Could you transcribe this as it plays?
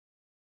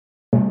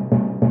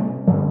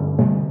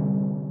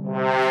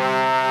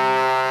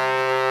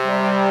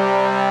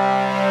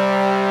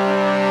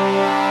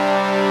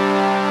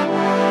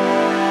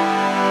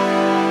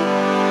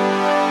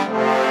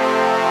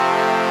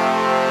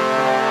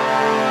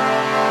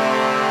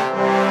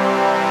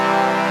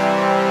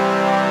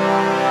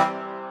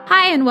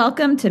and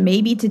welcome to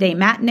Maybe Today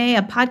Matinee,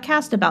 a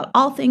podcast about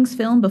all things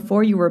film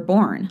before you were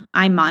born.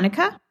 I'm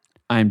Monica.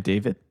 I'm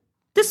David.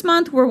 This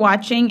month we're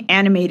watching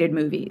animated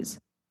movies.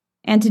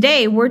 And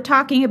today we're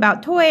talking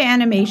about Toei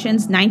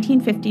Animation's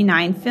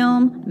 1959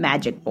 film,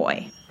 Magic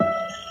Boy.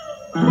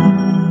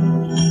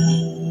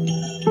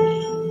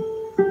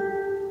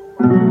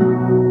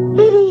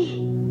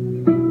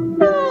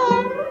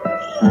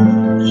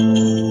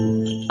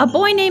 A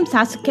boy named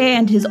Sasuke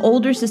and his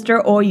older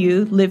sister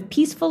Oyu live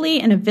peacefully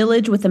in a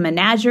village with a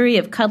menagerie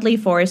of cuddly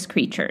forest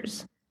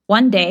creatures.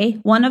 One day,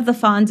 one of the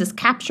fawns is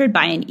captured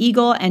by an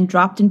eagle and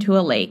dropped into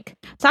a lake.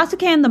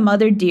 Sasuke and the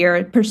mother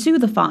deer pursue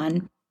the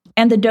fawn,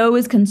 and the doe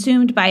is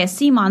consumed by a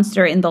sea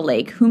monster in the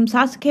lake, whom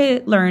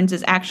Sasuke learns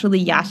is actually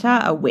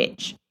Yasha, a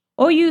witch.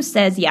 Oyu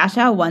says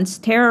Yasha once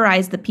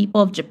terrorized the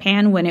people of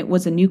Japan when it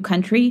was a new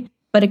country,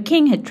 but a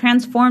king had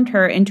transformed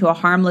her into a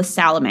harmless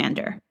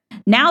salamander.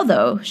 Now,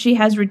 though, she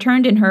has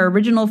returned in her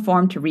original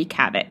form to wreak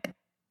havoc.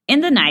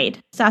 In the night,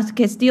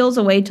 Sasuke steals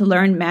away to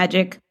learn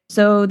magic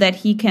so that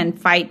he can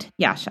fight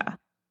Yasha.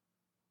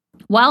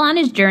 While on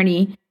his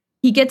journey,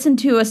 he gets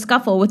into a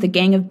scuffle with a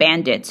gang of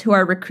bandits who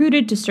are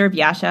recruited to serve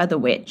Yasha the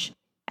witch.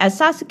 As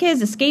Sasuke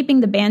is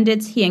escaping the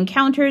bandits, he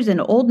encounters an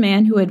old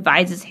man who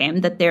advises him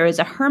that there is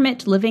a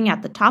hermit living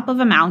at the top of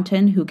a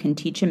mountain who can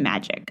teach him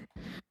magic.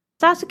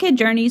 Sasuke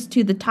journeys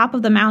to the top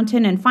of the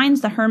mountain and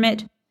finds the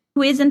hermit,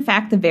 who is in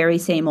fact the very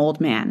same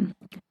old man.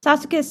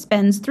 Sasuke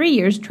spends 3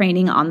 years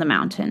training on the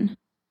mountain.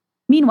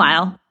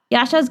 Meanwhile,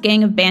 Yasha's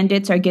gang of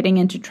bandits are getting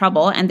into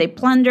trouble, and they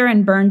plunder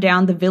and burn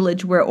down the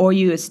village where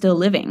Oyu is still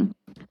living.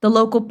 The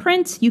local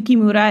prince,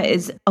 Yukimura,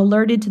 is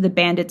alerted to the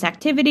bandits'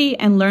 activity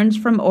and learns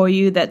from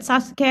Oyu that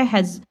Sasuke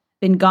has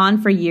been gone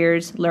for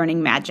years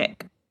learning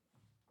magic.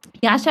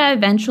 Yasha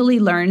eventually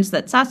learns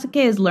that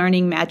Sasuke is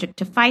learning magic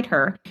to fight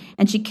her,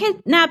 and she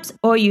kidnaps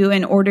Oyu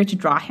in order to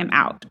draw him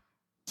out.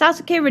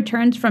 Sasuke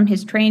returns from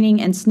his training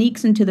and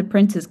sneaks into the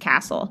prince's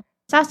castle.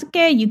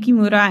 Sasuke,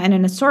 Yukimura, and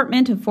an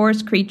assortment of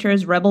forest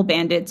creatures, rebel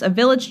bandits, a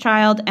village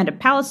child, and a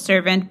palace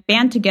servant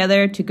band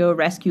together to go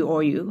rescue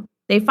Oyu.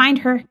 They find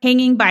her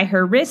hanging by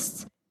her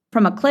wrists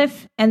from a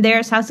cliff, and there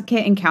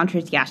Sasuke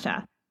encounters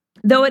Yasha.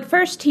 Though at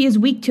first he is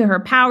weak to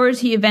her powers,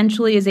 he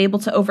eventually is able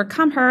to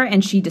overcome her,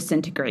 and she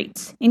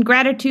disintegrates. In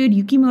gratitude,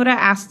 Yukimura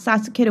asks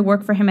Sasuke to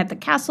work for him at the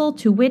castle,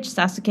 to which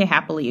Sasuke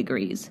happily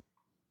agrees.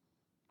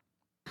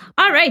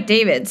 All right,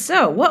 David,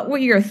 so what were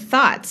your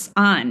thoughts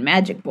on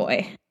Magic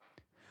Boy?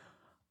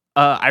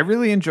 I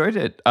really enjoyed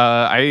it.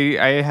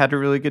 I had a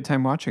really good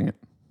time watching it.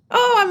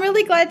 Oh, I'm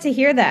really glad to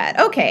hear that.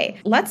 Okay,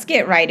 let's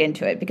get right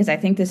into it because I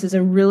think this is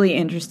a really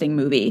interesting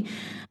movie.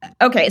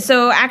 Okay,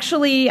 so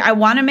actually, I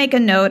want to make a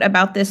note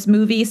about this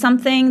movie,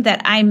 something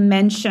that I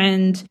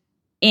mentioned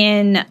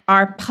in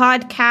our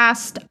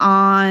podcast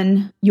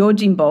on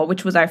Yojimbo,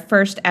 which was our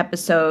first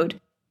episode.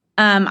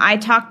 I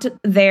talked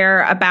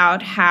there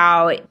about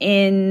how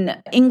in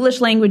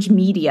English language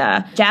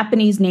media,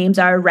 Japanese names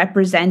are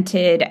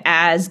represented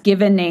as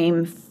given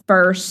name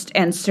first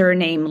and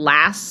surname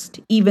last,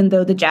 even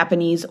though the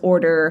Japanese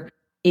order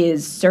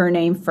is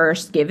surname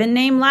first, given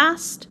name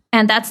last.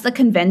 And that's the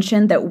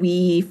convention that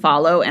we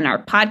follow in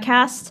our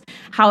podcast.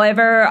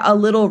 However, a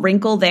little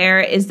wrinkle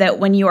there is that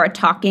when you are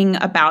talking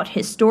about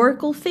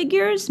historical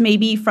figures,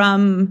 maybe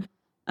from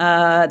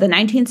the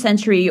 19th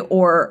century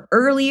or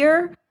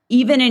earlier,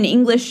 even in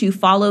English, you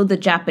follow the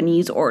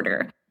Japanese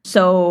order.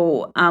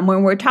 So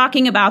when we're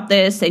talking about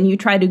this and you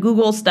try to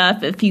Google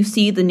stuff, if you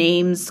see the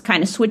names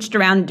kind of switched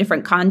around in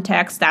different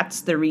contexts,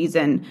 that's the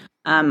reason.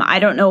 I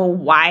don't know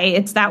why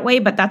it's that way,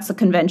 but that's the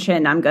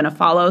convention I'm going to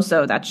follow.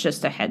 So that's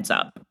just a heads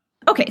up.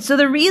 Okay, so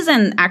the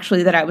reason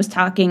actually that I was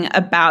talking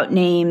about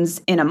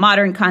names in a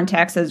modern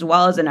context as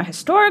well as in a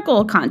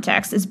historical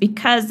context is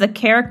because the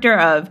character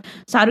of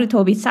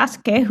Sarutobi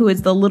Sasuke, who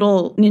is the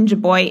little ninja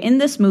boy in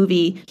this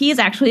movie, he is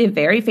actually a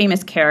very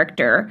famous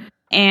character.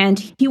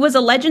 And he was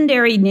a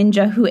legendary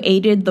ninja who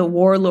aided the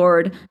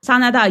warlord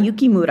Sanada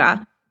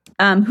Yukimura,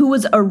 who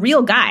was a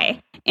real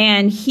guy.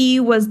 And he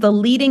was the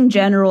leading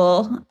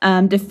general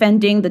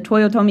defending the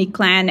Toyotomi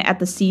clan at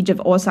the siege of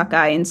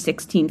Osaka in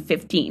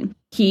 1615.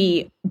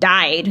 He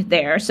died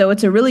there, so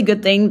it's a really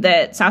good thing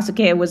that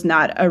Sasuke was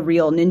not a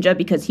real ninja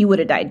because he would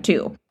have died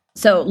too.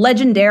 So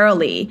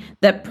legendarily,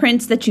 the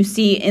prince that you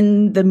see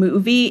in the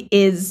movie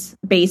is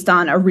based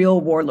on a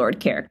real warlord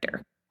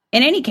character.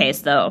 In any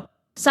case, though,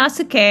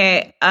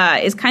 Sasuke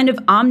is kind of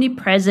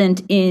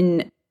omnipresent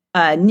in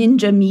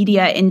ninja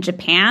media in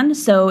Japan.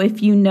 So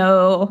if you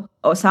know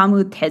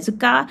Osamu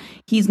Tezuka,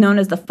 he's known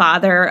as the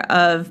father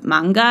of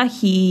manga.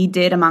 He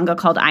did a manga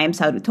called I Am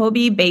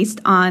Sarutobi based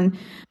on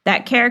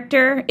that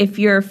character. If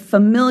you're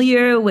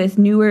familiar with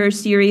newer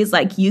series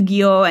like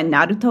Yu-Gi-Oh! And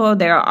Naruto,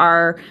 there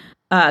are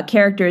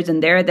characters in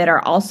there that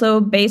are also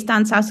based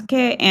on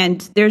Sasuke, and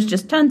there's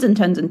just tons and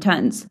tons and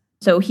tons.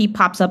 So he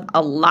pops up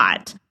a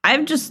lot.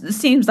 This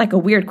seems like a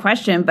weird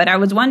question, but I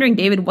was wondering,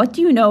 David, what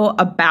do you know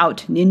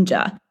about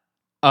ninja?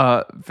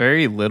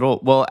 Very little.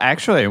 Well,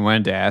 actually, I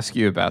wanted to ask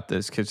you about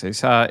this because I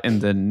saw in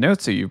the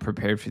notes that you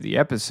prepared for the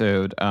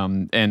episode,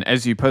 and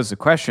as you posed the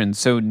question,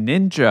 so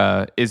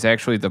ninja is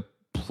actually the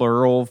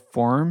plural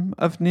form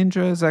of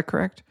ninja. Is that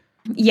correct?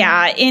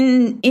 Yeah,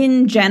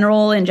 in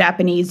general, in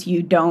Japanese,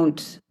 you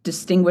don't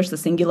distinguish the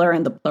singular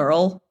and the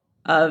plural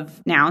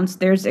of nouns.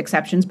 There's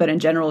exceptions, but in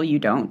general, you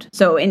don't.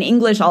 So in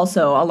English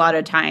also, a lot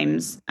of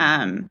times,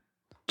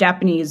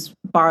 Japanese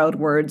borrowed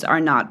words are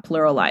not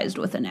pluralized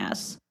with an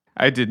S.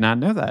 I did not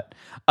know that.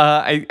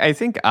 I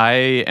think I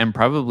am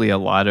probably a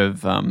lot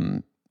of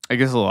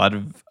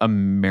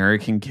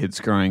American kids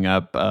growing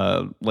up,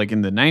 like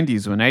in the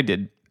 90s when I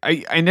did.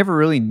 I never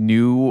really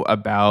knew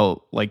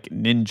about like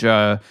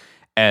ninja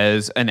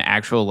as an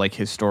actual like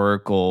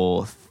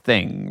historical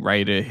thing,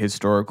 right? A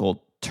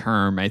historical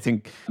term. I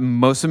think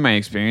most of my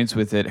experience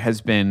with it has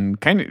been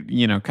kind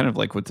of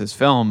like with this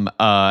film,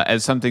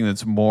 as something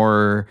that's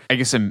more, I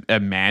guess,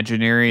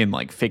 imaginary and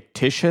like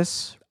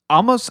fictitious.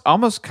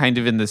 Almost kind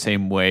of in the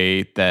same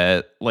way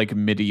that like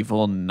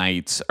medieval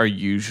knights are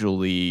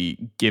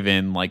usually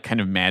given like kind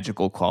of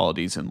magical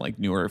qualities in like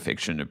newer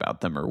fiction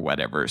about them or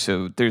whatever.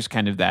 So there's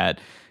kind of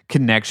that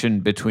connection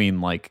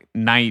between like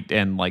knight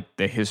and like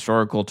the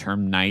historical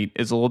term knight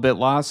is a little bit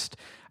lost.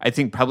 I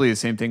think probably the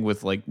same thing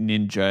with like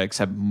ninja,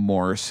 except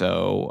more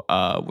so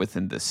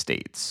within the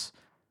States.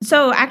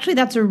 So actually,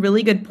 that's a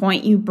really good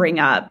point you bring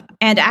up.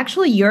 And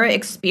actually, your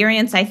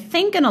experience, I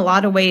think, in a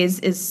lot of ways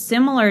is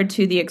similar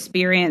to the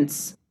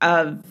experience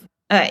of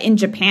in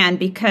Japan,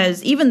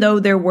 because even though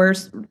there were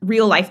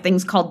real life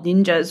things called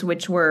ninjas,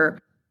 which were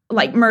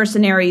like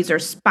mercenaries or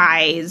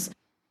spies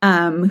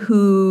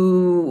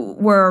who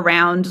were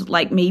around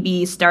like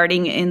maybe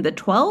starting in the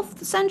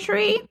 12th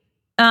century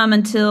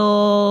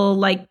until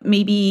like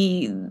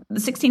maybe the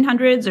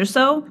 1600s or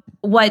so,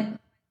 what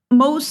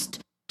most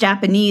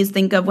Japanese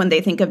think of when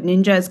they think of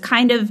ninja is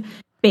kind of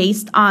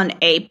based on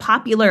a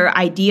popular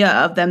idea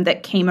of them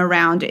that came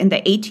around in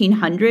the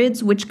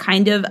 1800s, which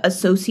kind of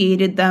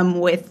associated them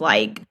with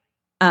like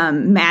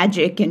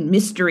magic and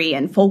mystery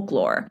and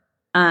folklore.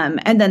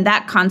 And then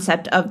that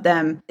concept of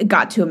them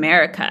got to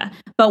America.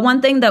 But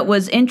one thing that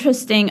was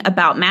interesting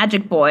about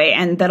Magic Boy,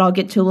 and that I'll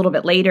get to a little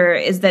bit later,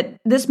 is that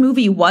this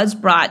movie was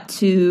brought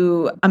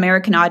to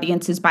American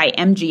audiences by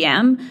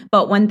MGM.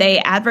 But when they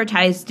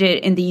advertised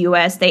it in the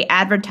US, they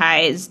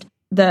advertised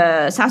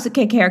the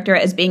Sasuke character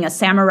as being a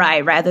samurai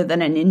rather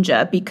than a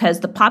ninja, because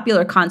the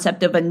popular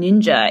concept of a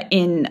ninja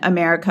in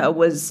America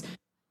was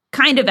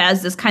kind of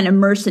as this kind of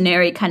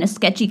mercenary, kind of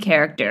sketchy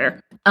character.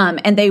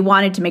 And they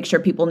wanted to make sure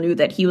people knew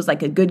that he was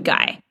like a good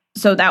guy.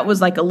 So that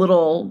was like a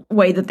little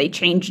way that they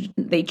changed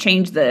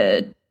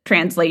the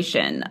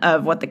translation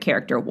of what the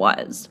character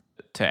was.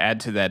 To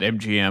add to that,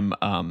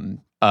 MGM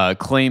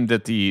claimed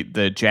that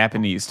the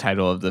Japanese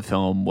title of the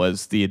film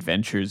was The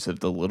Adventures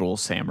of the Little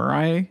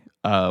Samurai,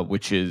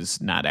 which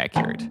is not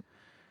accurate.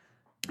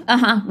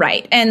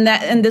 Right.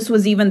 And this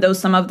was even though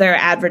some of their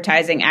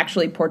advertising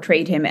actually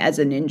portrayed him as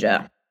a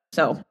ninja.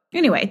 So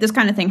anyway, this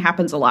kind of thing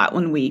happens a lot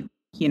when we,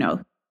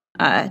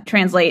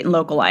 translate and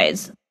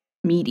localize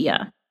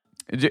media.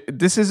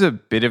 This is a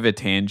bit of a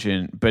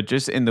tangent, but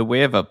just in the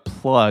way of a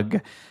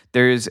plug,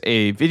 there's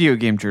a video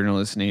game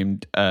journalist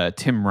named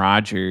Tim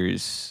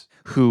Rogers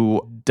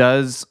who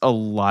does a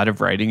lot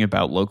of writing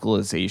about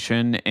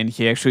localization, and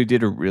he actually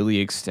did a really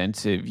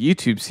extensive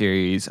YouTube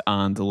series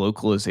on the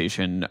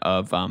localization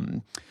of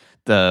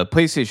the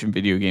PlayStation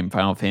video game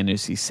Final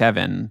Fantasy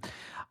VII.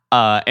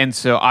 And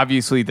so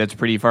obviously that's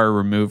pretty far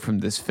removed from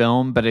this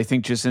film, but I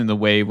think just in the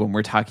way when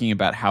we're talking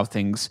about how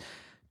things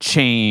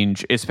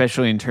change,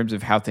 especially in terms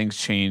of how things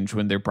change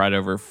when they're brought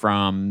over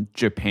from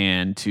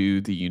Japan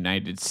to the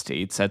United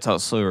States, that's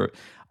also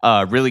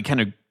a really kind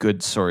of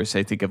good source,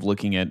 I think, of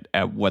looking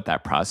at what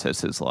that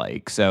process is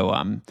like.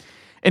 So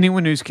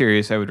anyone who's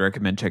curious, I would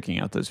recommend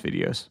checking out those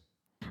videos.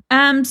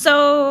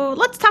 So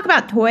let's talk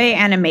about Toei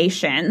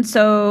Animation.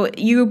 So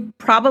you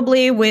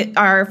probably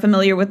are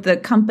familiar with the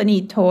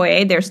company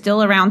Toei. They're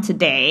still around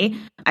today.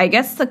 I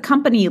guess the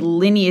company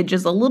lineage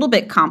is a little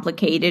bit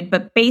complicated,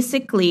 but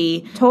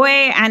basically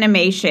Toei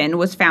Animation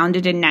was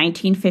founded in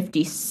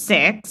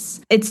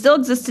 1956. It still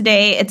exists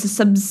today. It's a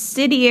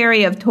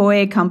subsidiary of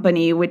Toei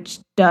Company, which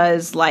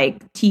does like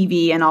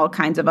TV and all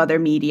kinds of other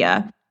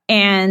media.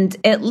 And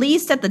at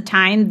least at the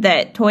time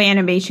that Toei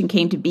Animation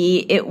came to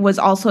be, it was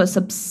also a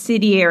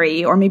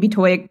subsidiary, or maybe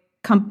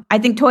I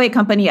think Toei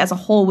Company as a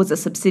whole was a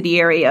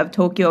subsidiary of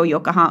Tokyo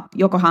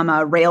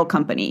Yokohama Rail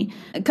Company.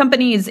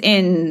 Companies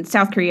in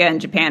South Korea and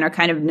Japan are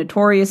kind of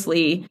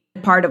notoriously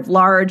part of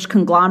large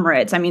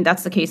conglomerates. I mean,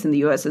 that's the case in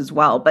the US as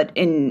well. But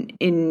in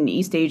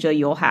East Asia,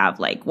 you'll have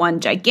like one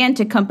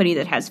gigantic company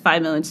that has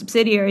 5 million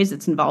subsidiaries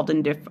that's involved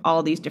in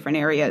all these different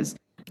areas.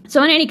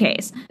 So in any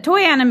case,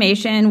 Toei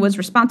Animation was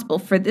responsible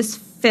for this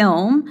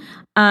film,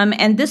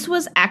 and this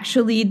was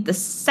actually the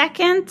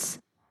second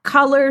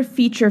color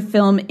feature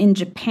film in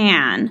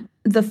Japan,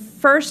 the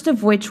first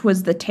of which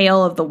was The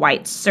Tale of the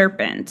White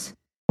Serpent.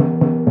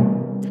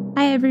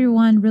 Hi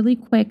everyone, really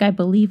quick, I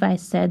believe I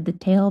said The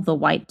Tale of the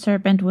White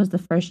Serpent was the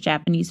first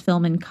Japanese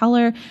film in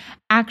color.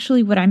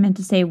 Actually, what I meant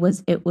to say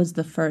was it was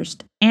the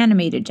first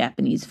animated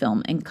Japanese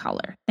film in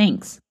color.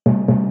 Thanks.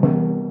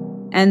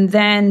 And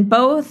then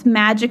both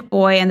Magic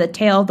Boy and The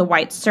Tale of the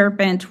White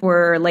Serpent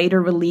were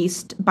later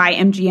released by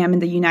MGM in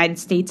the United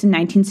States in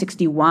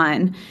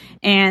 1961.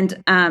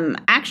 And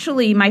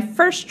actually, my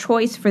first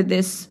choice for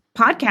this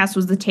podcast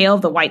was The Tale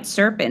of the White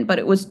Serpent, but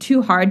it was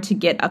too hard to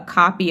get a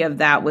copy of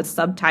that with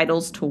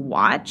subtitles to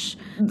watch.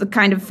 The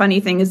kind of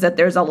funny thing is that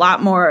there's a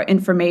lot more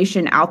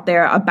information out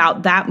there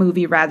about that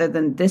movie rather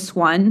than this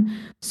one.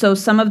 So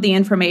some of the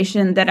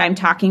information that I'm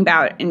talking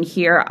about in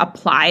here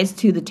applies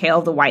to The Tale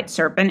of the White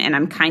Serpent, and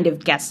I'm kind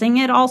of guessing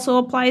it also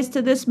applies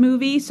to this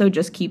movie, so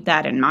just keep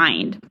that in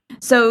mind.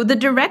 So the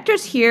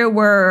directors here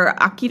were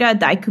Akira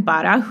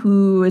Daikubara,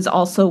 who is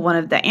also one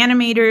of the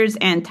animators,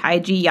 and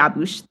Taiji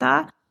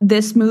Yabushita.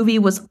 This movie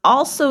was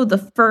also the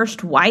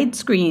first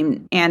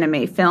widescreen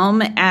anime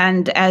film,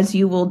 and as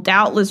you will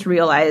doubtless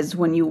realize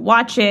when you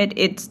watch it,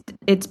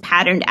 it's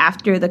patterned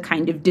after the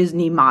kind of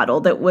Disney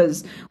model that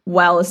was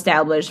well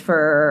established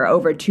for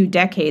over 2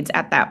 decades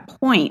at that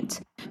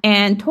point.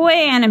 And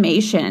Toei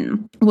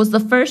Animation was the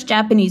first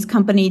Japanese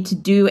company to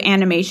do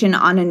animation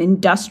on an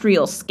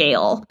industrial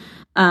scale,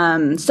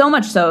 so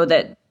much so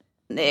that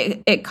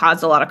it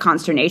caused a lot of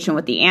consternation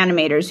with the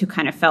animators who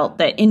kind of felt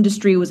that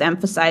industry was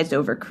emphasized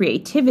over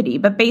creativity.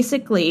 But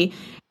basically,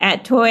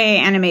 at Toei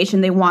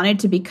Animation, they wanted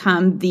to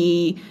become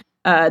the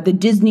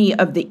Disney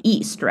of the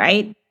East,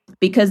 right?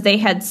 Because they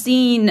had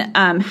seen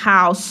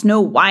how Snow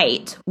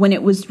White, when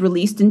it was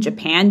released in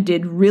Japan,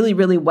 did really,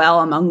 really well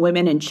among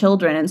women and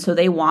children. And so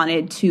they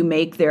wanted to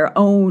make their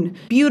own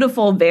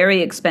beautiful,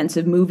 very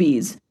expensive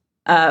movies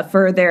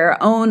for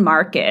their own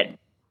market.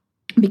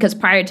 Because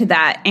prior to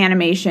that,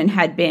 animation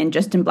had been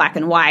just in black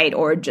and white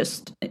or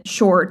just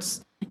shorts.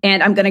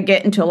 And I'm going to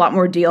get into a lot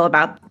more detail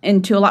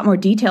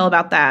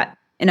about that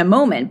in a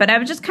moment. But I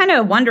was just kind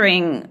of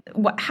wondering,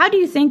 how do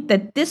you think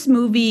that this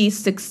movie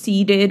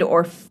succeeded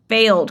or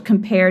failed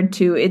compared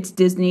to its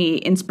Disney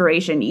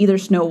inspiration, either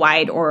Snow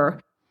White or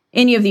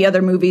any of the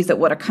other movies that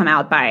would have come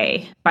out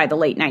by the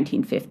late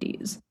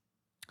 1950s?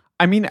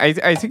 I mean,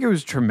 I think it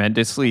was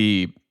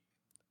tremendously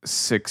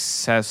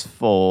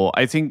successful.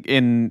 I think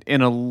in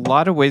a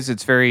lot of ways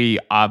it's very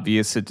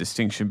obvious a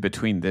distinction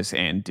between this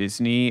and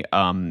Disney,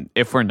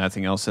 if for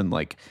nothing else in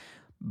like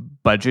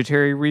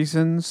budgetary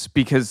reasons,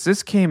 because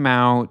this came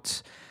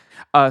out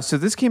in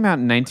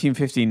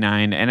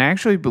 1959, and I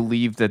actually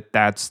believe that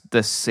that's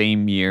the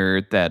same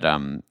year that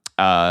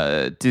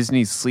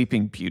Disney's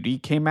Sleeping Beauty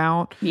came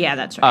out. Yeah,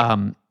 that's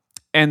right.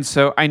 And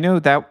so I know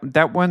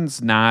that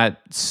one's not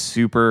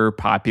super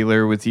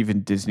popular with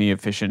even Disney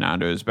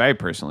aficionados, but I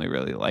personally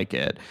really like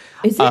it.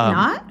 Is it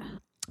not?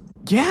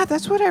 Yeah,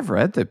 that's what I've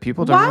read, that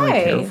people don't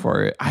really care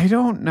for it. I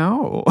don't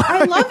know.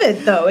 I love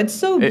it, though. It's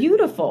so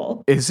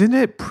beautiful. Isn't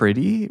it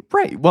pretty?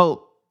 Right.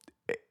 Well,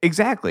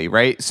 exactly,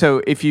 right?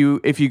 So if you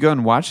go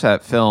and watch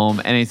that film,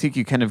 and I think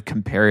you kind of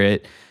compare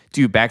it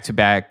to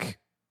back-to-back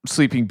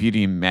Sleeping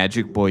Beauty and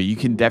Magic Boy, you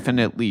can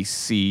definitely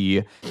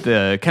see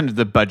the kind of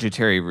the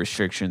budgetary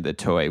restriction that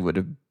Toei would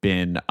have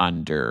been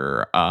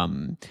under.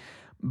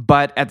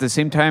 But at the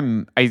same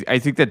time, I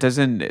think that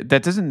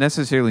doesn't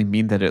necessarily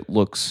mean that it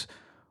looks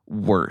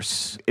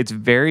worse. It's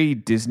very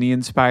Disney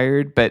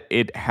inspired, but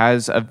it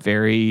has a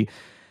very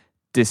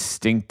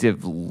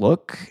distinctive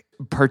look.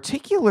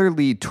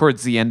 Particularly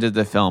towards the end of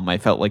the film, I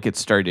felt like it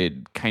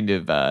started kind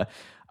of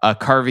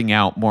carving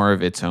out more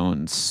of its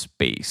own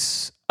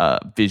space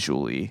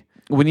visually.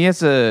 When he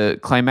has a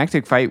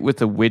climactic fight with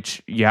the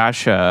witch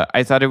Yasha,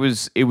 I thought it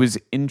was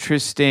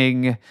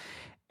interesting.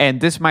 And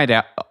this might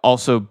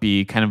also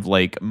be kind of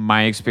like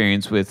my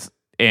experience with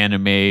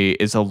anime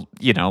is a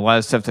lot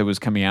of stuff that was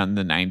coming out in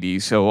the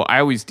 90s. So I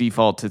always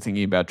default to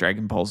thinking about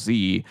Dragon Ball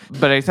Z.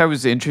 But I thought it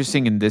was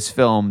interesting in this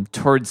film,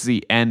 towards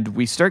the end,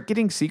 we start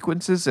getting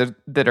sequences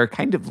that are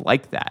kind of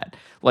like that.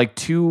 Like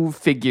two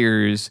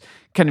figures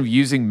kind of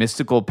using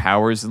mystical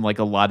powers and like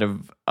a lot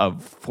of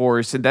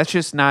force. And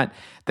that's not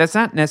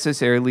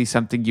necessarily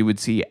something you would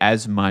see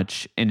as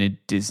much in a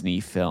Disney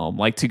film.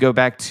 Like, to go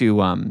back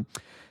to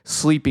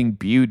Sleeping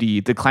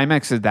Beauty, the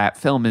climax of that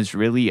film is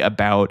really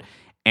about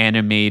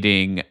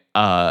animating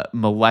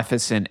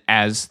Maleficent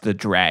as the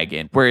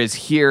dragon, whereas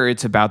here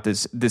it's about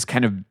this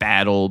kind of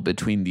battle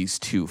between these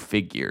two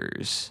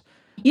figures.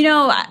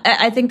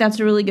 I think that's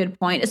a really good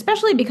point,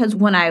 especially because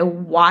when I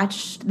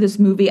watched this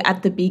movie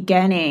at the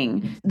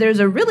beginning, there's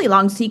a really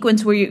long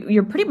sequence where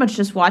you're pretty much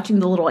just watching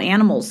the little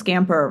animals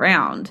scamper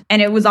around.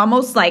 And it was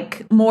almost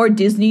like more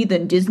Disney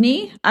than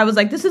Disney. I was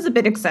like, this is a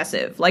bit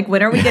excessive. Like,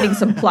 when are we getting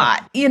some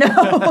plot,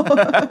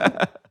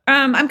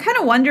 I'm kind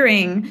of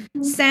wondering,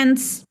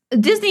 since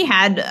Disney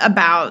had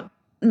about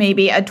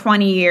maybe a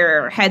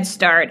 20-year head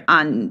start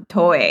on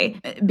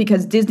Toei,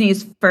 because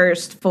Disney's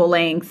first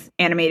full-length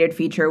animated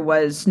feature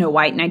was Snow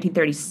White in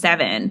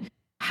 1937.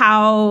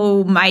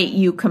 How might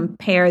you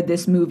compare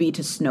this movie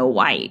to Snow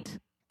White?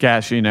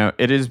 Gosh,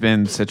 it has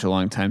been such a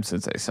long time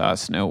since I saw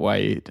Snow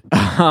White.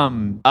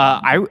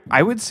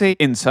 I would say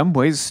in some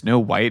ways Snow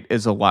White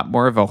is a lot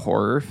more of a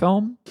horror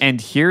film.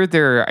 And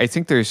here I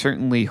think there's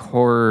certainly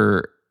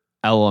horror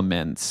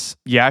elements.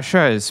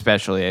 Yasha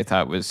especially I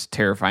thought was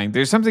terrifying.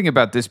 There's something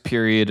about this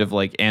period of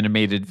like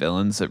animated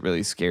villains that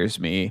really scares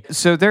me.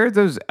 So there are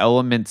those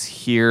elements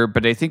here,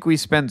 but I think we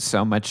spend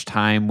so much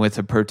time with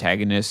a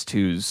protagonist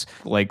who's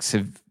like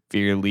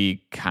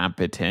severely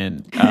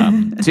competent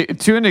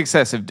to an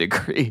excessive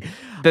degree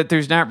that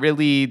there's not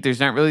really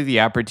the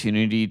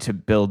opportunity to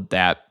build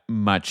that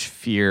much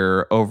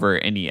fear over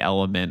any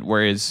element,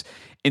 whereas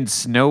in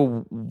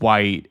Snow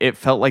White, it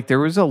felt like there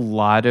was a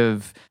lot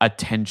of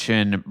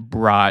attention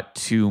brought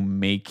to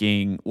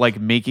making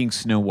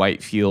Snow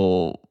White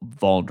feel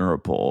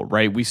vulnerable,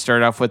 right? We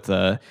start off with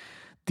the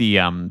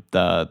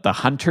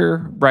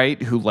hunter, right,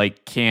 who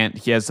like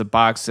he has a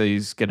box that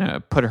he's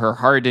gonna put her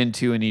heart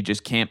into and he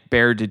just can't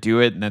bear to do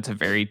it, and that's a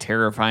very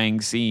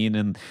terrifying scene.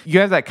 And you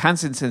have that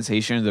constant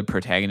sensation of the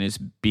protagonist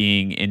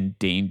being in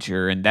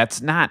danger, and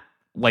that's not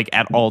like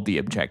at all the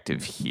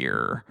objective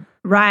here.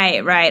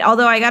 Right.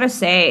 Although I gotta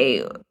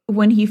say,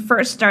 when he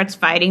first starts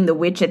fighting the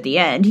witch at the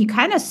end, he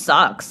kind of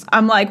sucks.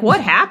 I'm like, what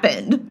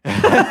happened?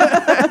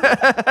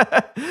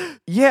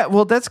 Yeah,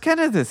 well, that's kind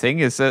of the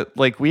thing is that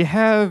like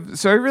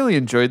so I really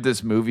enjoyed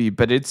this movie,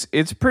 but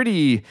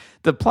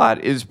the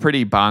plot is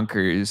pretty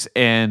bonkers.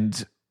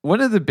 And one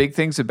of the big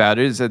things about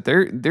it is that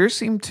there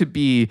seem to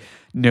be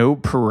no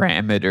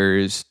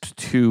parameters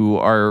to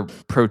our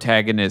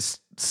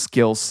protagonist's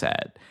skill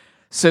set.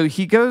 So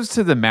he goes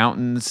to the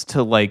mountains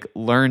to like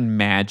learn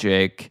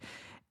magic,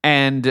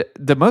 and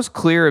the most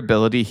clear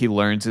ability he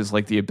learns is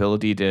like the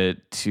ability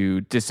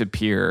to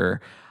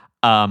disappear.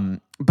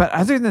 But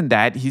other than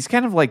that, he's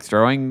kind of like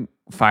throwing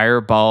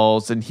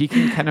fireballs, and he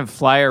can kind of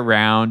fly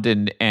around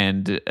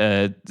and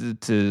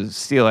to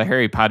steal a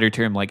Harry Potter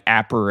term, like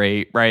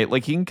apparate, right?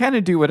 Like he can kind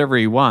of do whatever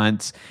he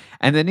wants.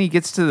 And then he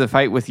gets to the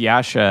fight with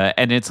Yasha,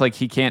 and it's like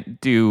he can't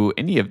do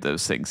any of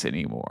those things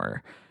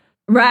anymore.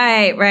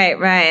 Right.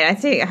 I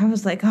think I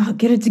was like, oh,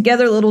 get it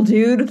together, little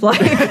dude.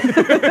 Like, what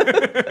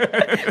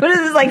is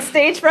this, like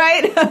stage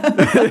fright?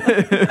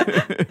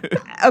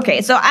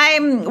 Okay, so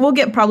we'll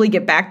probably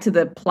get back to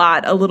the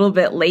plot a little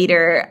bit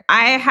later.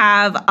 I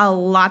have a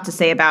lot to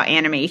say about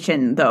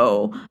animation,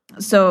 though.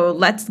 So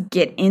let's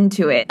get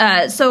into it.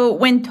 So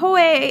when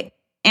Toei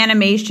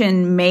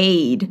Animation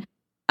made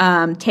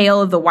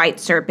Tale of the White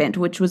Serpent,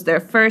 which was their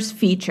first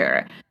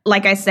feature.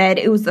 Like I said,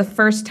 it was the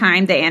first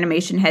time the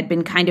animation had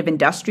been kind of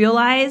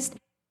industrialized,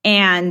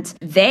 and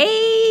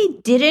they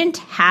didn't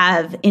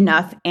have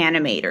enough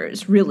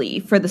animators,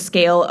 really, for the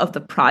scale of the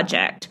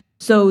project.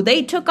 So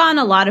they took on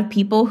a lot of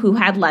people who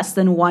had less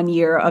than 1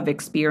 year of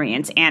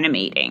experience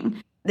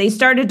animating. They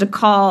started to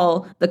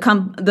call the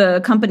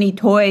company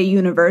Toei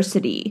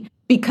University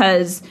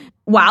because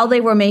while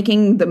they were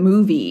making the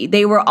movie,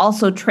 they were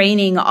also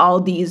training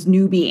all these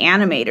newbie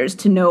animators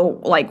to know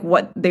like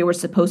what they were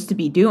supposed to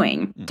be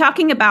doing.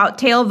 Talking about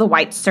Tale of the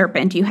White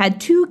Serpent, you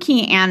had two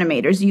key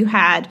animators. You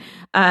had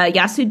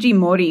Yasuji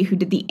Mori, who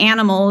did the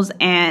animals,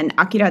 and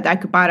Akira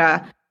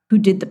Daikubara, who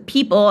did the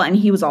people, and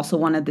he was also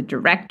one of the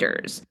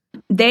directors.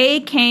 They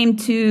came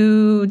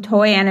to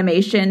Toei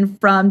Animation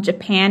from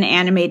Japan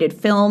Animated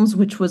Films,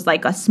 which was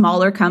like a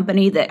smaller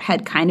company that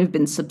had kind of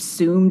been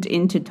subsumed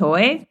into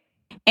Toei.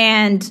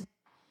 And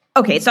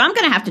okay, so I'm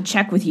going to have to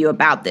check with you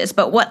about this,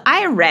 but what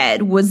I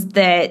read was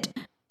that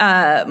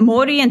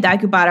Mori and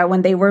Daikubara,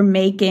 when they were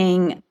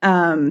making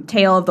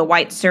Tale of the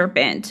White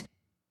Serpent,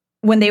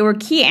 when they were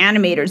key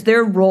animators,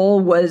 their role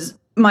was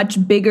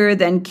much bigger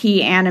than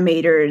key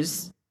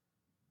animators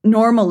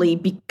normally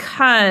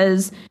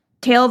because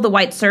Tale of the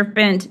White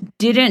Serpent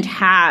didn't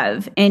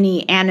have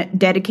any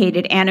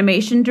dedicated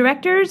animation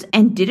directors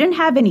and didn't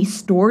have any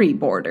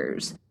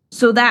storyboarders.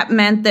 So that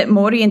meant that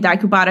Mori and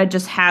Daikubara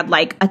just had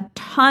like a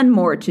ton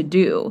more to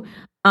do.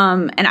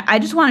 And I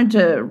just wanted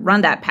to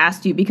run that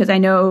past you because I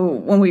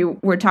know when we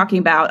were talking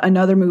about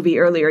another movie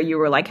earlier, you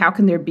were like, how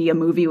can there be a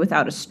movie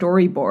without a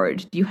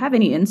storyboard? Do you have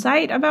any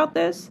insight about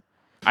this?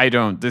 I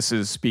don't. This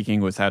is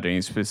speaking without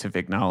any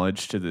specific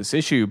knowledge to this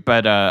issue,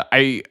 but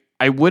I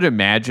would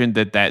imagine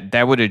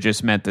that would have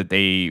just meant that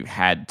they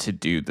had to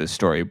do the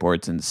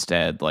storyboards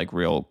instead, like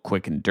real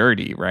quick and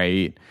dirty,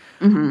 right?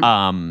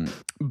 Mm-hmm.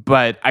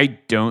 But I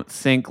don't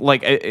think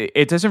like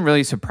it doesn't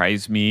really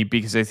surprise me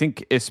because I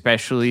think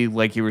especially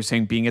like you were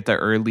saying, being at the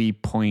early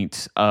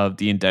point of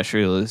the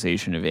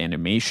industrialization of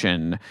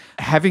animation,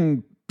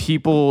 having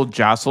people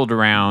jostled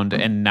around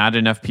and not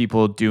enough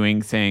people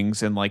doing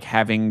things and like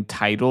having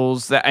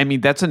titles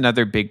that's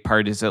another big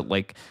part is that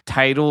like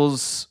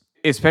titles,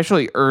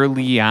 especially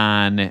early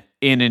on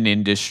in an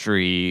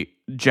industry,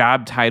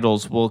 job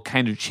titles will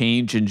kind of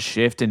change and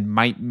shift and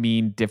might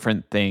mean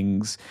different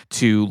things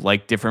to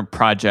like different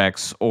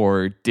projects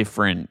or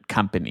different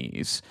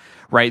companies,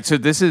 right? So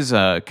this is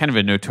a kind of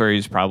a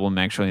notorious problem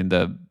actually in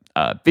the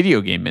video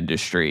game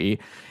industry,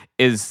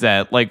 is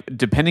that like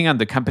depending on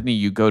the company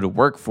you go to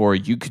work for,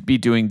 you could be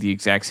doing the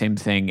exact same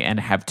thing and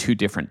have two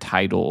different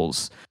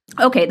titles.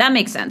 Okay, that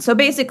makes sense. So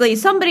basically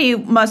somebody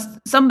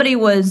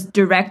was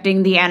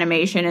directing the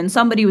animation and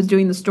somebody was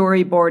doing the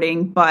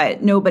storyboarding,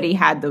 but nobody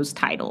had those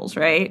titles,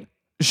 right?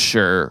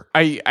 Sure.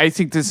 I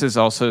think this is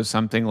also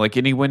something like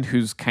anyone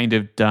who's kind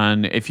of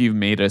done, if you've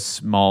made a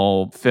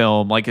small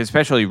film, like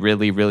especially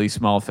really, really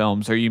small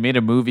films, or you made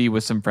a movie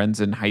with some friends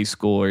in high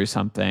school or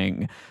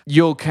something,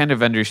 you'll kind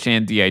of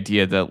understand the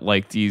idea that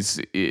like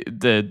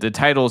the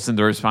titles and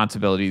the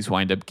responsibilities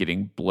wind up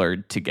getting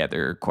blurred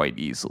together quite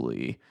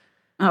easily.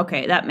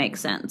 Okay, that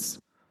makes sense.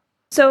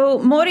 So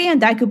Mori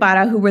and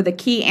Daikubara, who were the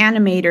key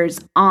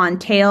animators on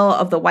Tale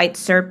of the White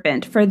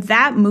Serpent, for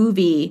that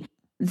movie,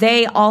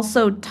 they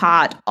also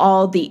taught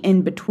all the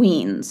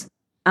in-betweens.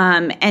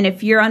 And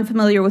if you're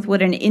unfamiliar with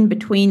what an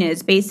in-between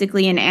is,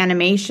 basically in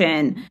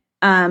animation,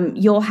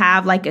 you'll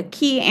have like a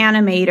key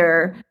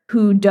animator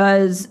who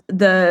does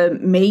the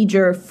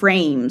major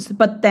frames,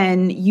 but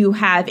then you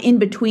have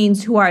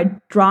in-betweens who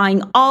are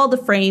drawing all the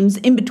frames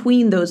in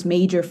between those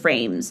major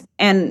frames.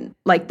 And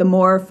like the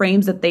more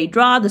frames that they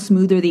draw, the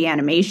smoother the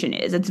animation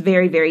is. It's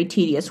very, very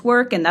tedious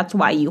work, and that's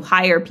why you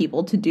hire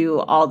people to do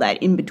all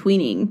that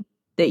in-betweening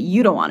that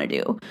you don't want to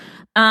do.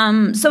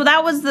 So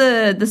that was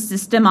the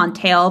system on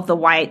Tale of the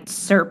White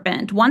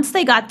Serpent. Once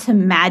they got to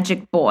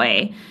Magic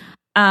Boy,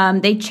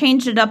 they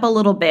changed it up a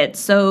little bit.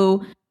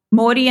 So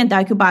Mori and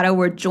Daikubara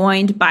were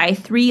joined by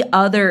 3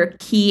 other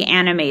key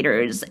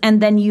animators, and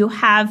then you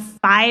have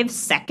 5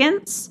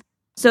 seconds.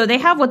 So they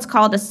have what's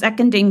called a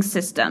seconding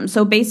system.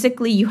 So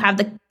basically you have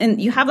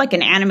like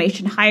an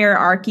animation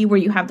hierarchy where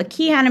you have the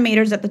key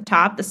animators at the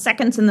top, the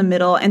seconds in the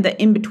middle, and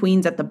the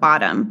in-betweens at the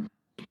bottom.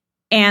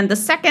 And the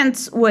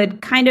seconds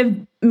would kind of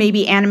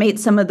maybe animate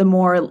some of the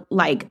more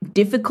like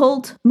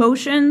difficult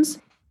motions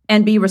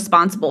and be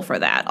responsible for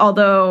that.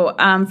 Although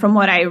from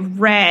what I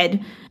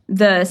read,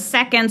 the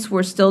seconds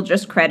were still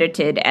just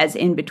credited as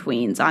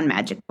in-betweens on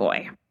Magic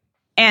Boy.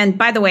 And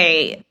by the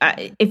way,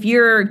 if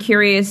you're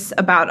curious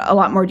about a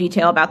lot more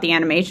detail about the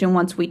animation,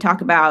 once we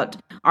talk about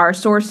our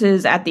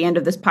sources at the end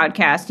of this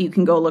podcast, you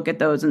can go look at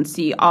those and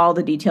see all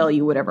the detail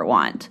you would ever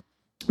want.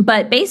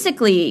 But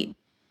basically,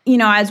 you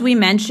know, as we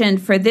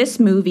mentioned, for this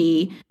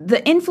movie,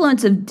 the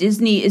influence of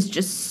Disney is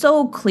just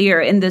so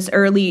clear in these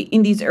early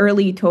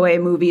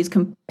Toei movies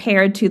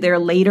compared to their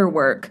later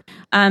work.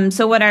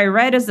 So what I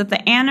read is that the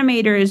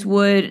animators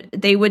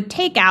would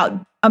take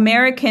out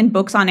American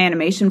books on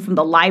animation from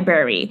the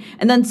library,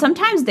 and then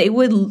sometimes they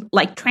would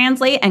like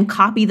translate and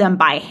copy them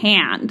by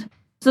hand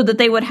so that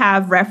they would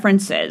have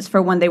references for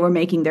when they were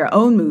making their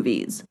own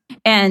movies.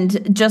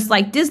 And just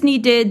like Disney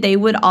did, they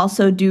would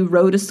also do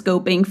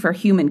rotoscoping for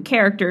human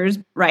characters,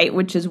 right?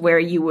 Which is where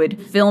you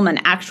would film an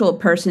actual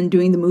person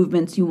doing the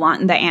movements you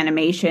want in the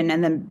animation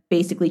and then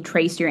basically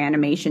trace your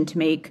animation to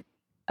make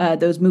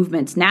those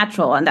movements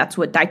natural. And that's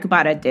what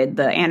Daikubara did,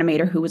 the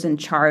animator who was in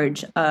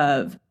charge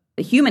of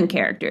the human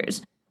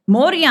characters.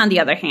 Mori, on the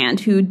other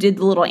hand, who did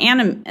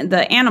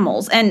the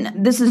animals, and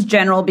this is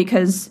general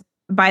because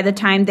by the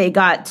time they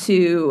got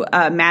to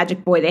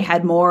Magic Boy, they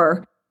had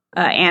more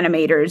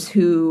animators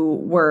who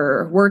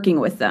were working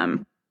with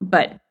them.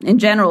 But in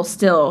general,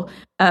 still,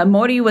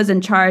 Mori was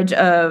in charge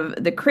of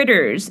the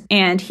critters,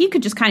 and he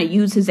could just kind of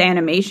use his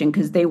animation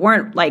because they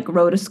weren't like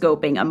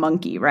rotoscoping a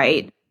monkey,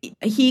 right?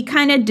 He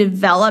kind of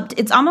developed,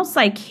 it's almost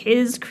like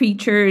his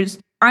creatures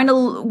are in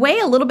a way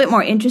a little bit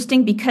more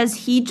interesting because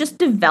he just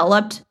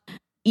developed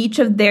each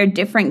of their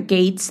different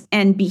gaits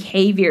and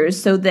behaviors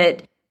so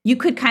that you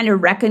could kind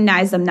of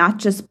recognize them not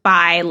just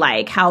by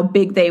like how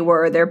big they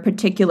were, their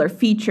particular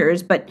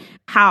features, but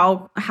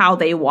how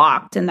they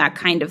walked and that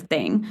kind of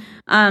thing.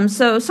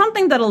 So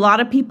something that a lot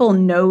of people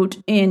note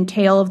in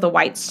Tale of the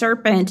White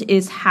Serpent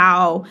is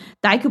how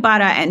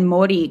Daikubara and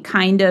Mori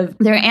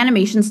their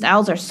animation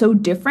styles are so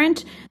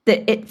different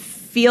that it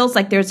feels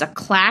like there's a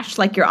clash,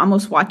 like you're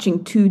almost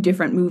watching 2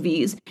 different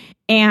movies.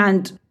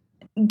 And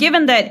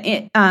given that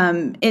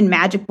in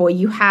Magic Boy,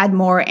 you had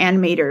more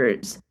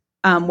animators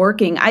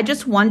working, I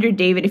just wondered,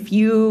 David, if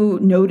you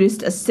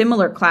noticed a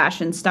similar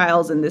clash in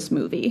styles in this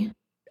movie.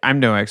 I'm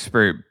no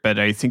expert, but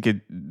I think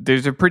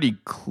there's a pretty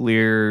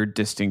clear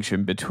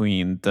distinction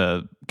between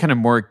the kind of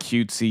more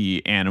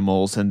cutesy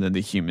animals and then the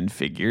human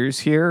figures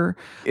here.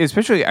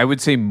 Especially, I would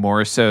say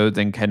more so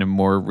than kind of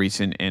more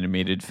recent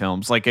animated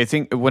films. Like, I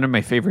think one of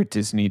my favorite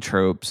Disney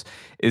tropes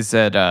is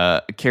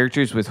that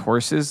characters with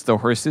horses, the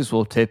horses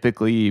will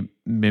typically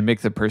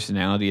mimic the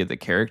personality of the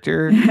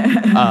character.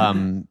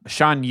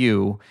 Shan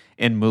Yu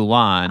in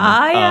Mulan.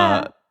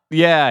 Yeah.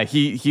 Yeah,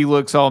 he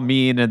looks all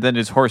mean, and then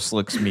his horse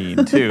looks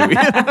mean too.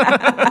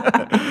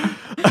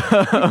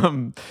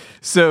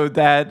 So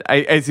that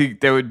I think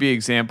that would be an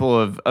example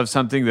of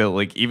something that,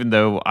 like, even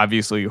though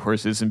obviously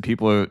horses and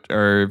people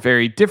are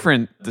very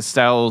different, the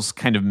styles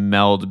kind of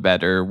meld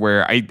better.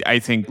 Where I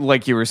think,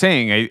 like you were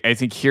saying, I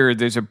think here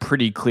there's a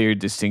pretty clear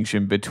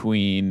distinction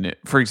between,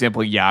 for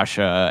example,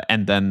 Yasha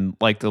and then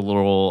like the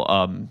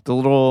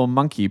little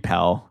monkey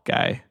pal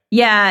guy.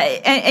 Yeah,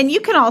 and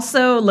you can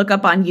also look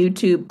up on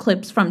YouTube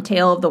clips from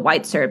Tale of the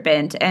White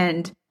Serpent,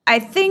 and I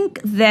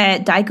think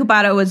that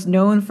Daikubara was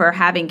known for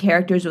having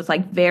characters with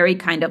like very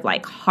kind of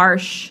like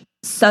harsh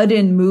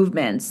sudden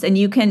movements, and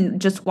you can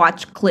just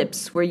watch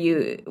clips where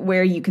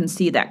you can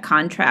see that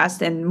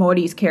contrast, and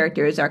Mori's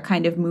characters are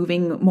kind of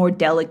moving more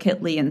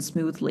delicately and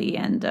smoothly,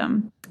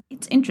 and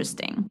it's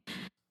interesting.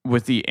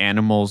 With the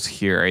animals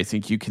here, I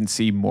think you can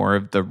see more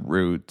of the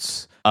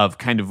roots of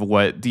kind of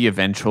what the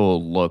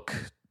eventual look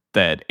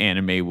that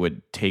anime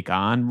would take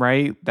on,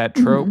 right? That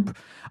trope. Mm-hmm.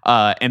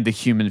 And the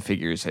human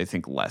figures, I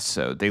think, less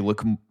so.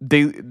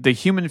 The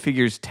human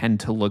figures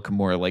tend to look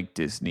more like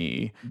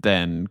Disney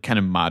than kind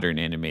of modern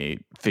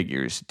anime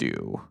figures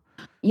do.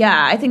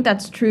 Yeah, I think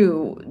that's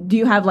true. Do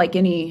you have like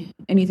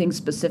anything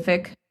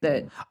specific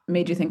that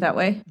made you think that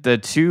way? The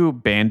two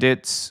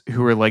bandits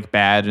who are like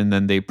bad and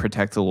then they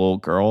protect the little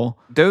girl.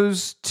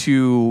 Those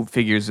two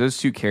figures, those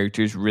two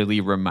characters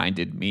really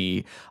reminded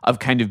me of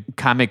kind of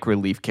comic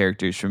relief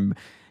characters from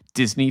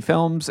Disney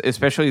films,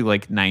 especially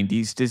like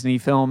 90s Disney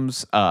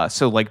films.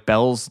 So like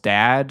Belle's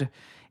dad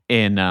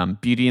in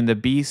Beauty and the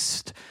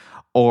Beast,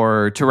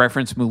 or to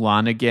reference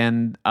Mulan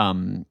again,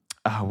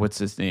 what's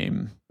his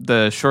name?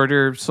 The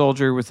shorter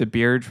soldier with a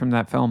beard from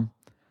that film.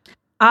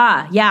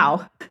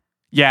 Yao.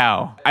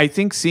 Yao. I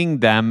think seeing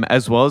them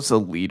as well as the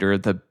leader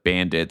of the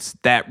bandits,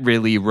 that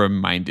really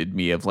reminded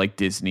me of like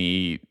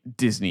Disney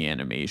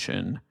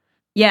animation.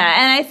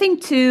 Yeah, and I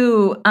think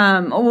too,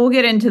 we'll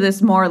get into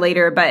this more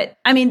later, but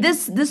I mean,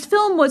 this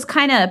film was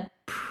kind of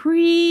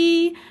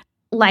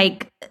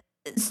like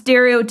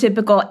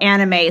stereotypical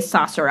anime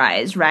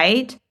saucerized,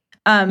 right?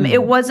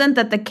 It wasn't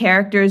that the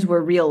characters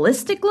were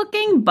realistic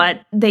looking,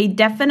 but they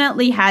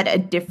definitely had a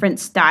different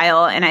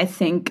style, and I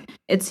think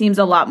it seems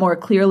a lot more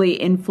clearly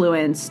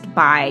influenced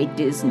by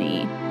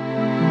Disney.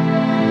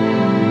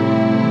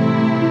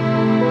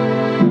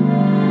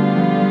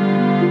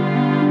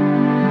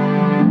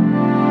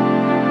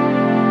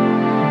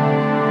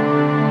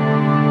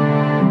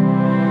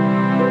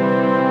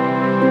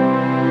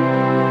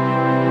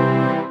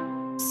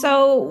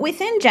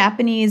 Within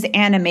Japanese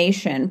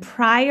animation,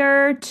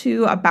 prior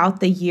to about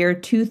the year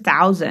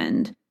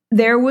 2000,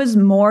 there was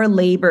more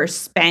labor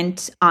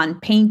spent on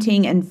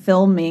painting and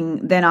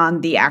filming than on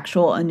the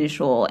actual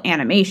initial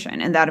animation.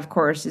 And that, of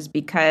course, is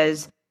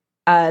because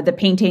the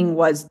painting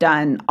was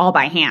done all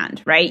by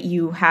hand, right?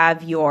 You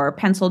have your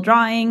pencil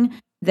drawing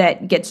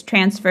that gets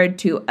transferred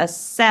to a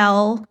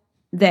cell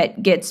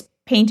that gets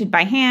painted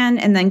by hand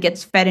and then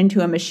gets fed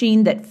into a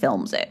machine that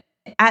films it.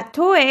 At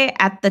Toei,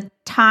 at the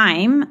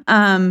time,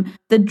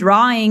 the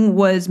drawing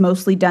was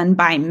mostly done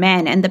by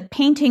men and the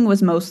painting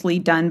was mostly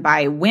done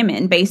by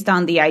women, based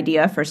on the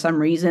idea, for some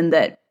reason,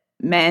 that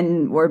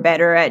men were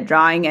better at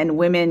drawing and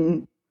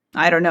women,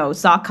 I don't know,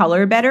 saw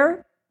color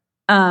better.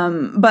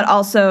 But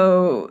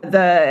also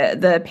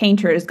the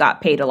painters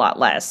got paid a lot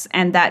less,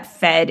 and that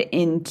fed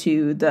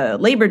into the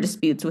labor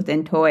disputes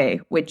within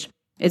Toei, which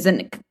is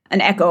an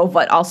echo of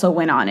what also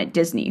went on at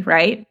Disney,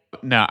 right?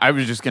 No, I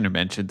was just going to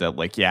mention that,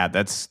 like, yeah,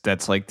 that's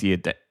like the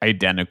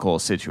identical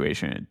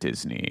situation at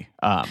Disney.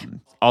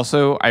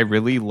 Also, I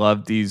really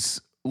love these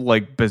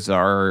like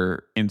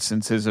bizarre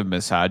instances of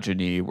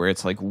misogyny where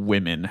it's like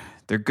women,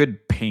 they're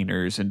good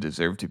painters and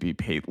deserve to be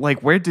paid.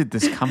 Like, where did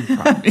this come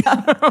from?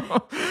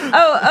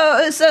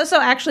 So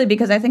actually,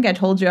 because I think I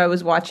told you I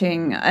was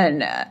watching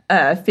a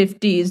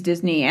 50s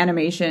Disney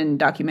animation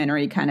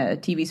documentary kind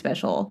of TV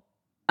special.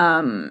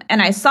 And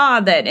I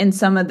saw that in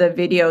some of the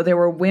video, there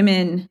were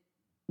women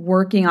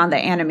working on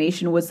the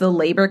animation. Was the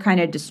labor kind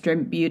of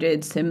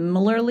distributed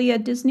similarly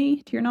at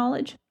Disney, to your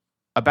knowledge?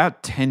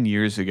 About 10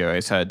 years ago, I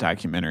saw a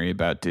documentary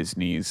about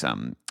Disney's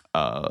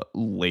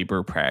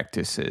labor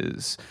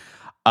practices.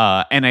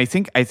 And I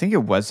think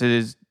it was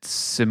a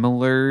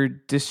similar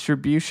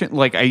distribution.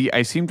 Like,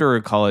 I seem to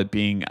recall it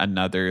being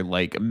another,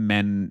 like,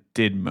 men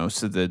did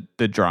most of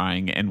the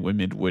drawing and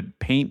women would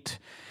paint.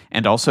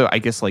 And also, I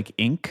guess, like,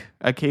 ink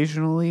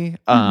occasionally.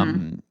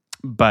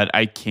 But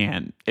I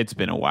can't. It's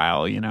been a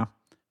while, you know?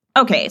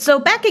 Okay, so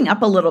backing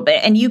up a little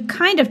bit, and you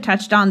kind of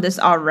touched on this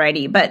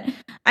already, but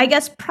I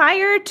guess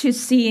prior to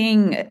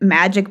seeing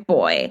Magic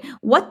Boy,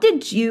 what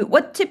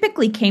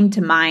typically came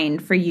to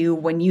mind for you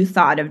when you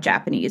thought of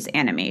Japanese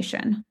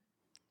animation?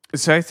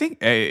 So I think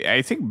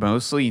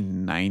mostly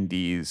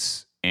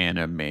 90s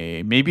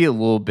anime, maybe a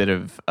little bit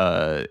of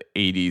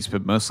 80s,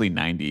 but mostly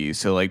 90s.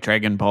 So like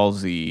Dragon Ball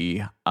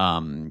Z,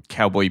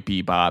 Cowboy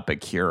Bebop,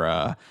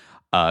 Akira.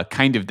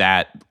 Kind of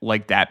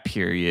that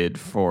period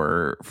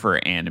for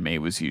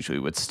anime was usually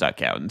what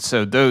stuck out. And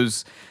so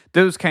those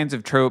kinds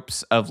of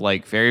tropes of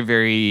like very,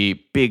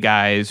 very big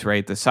eyes,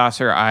 right? The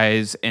saucer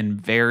eyes, and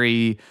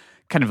very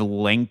kind of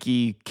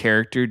lanky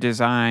character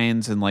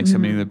designs, and like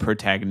some of the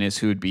protagonists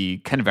who would be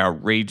kind of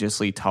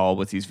outrageously tall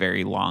with these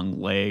very long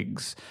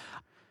legs.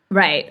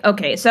 Right.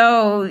 Okay.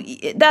 So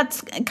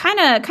that's kind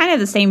of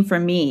the same for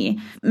me.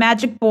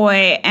 Magic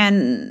Boy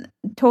and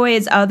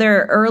Toei's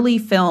other early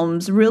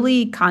films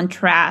really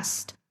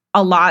contrast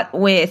a lot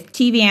with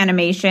TV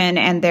animation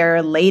and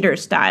their later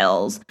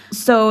styles.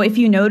 So if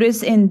you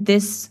notice in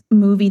this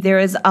movie, there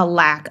is a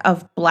lack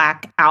of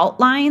black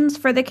outlines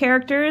for the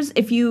characters.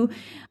 If you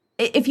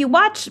if you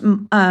watch,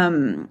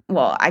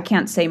 well, I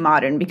can't say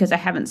modern because I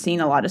haven't seen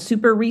a lot of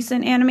super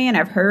recent anime, and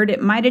I've heard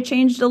it might have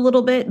changed a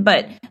little bit,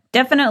 but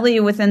definitely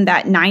within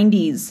that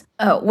 90s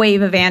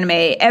wave of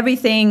anime,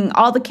 everything,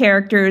 all the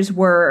characters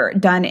were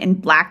done in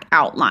black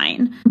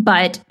outline.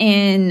 But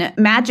in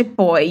Magic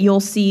Boy, you'll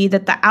see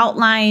that the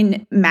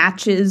outline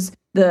matches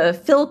the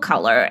fill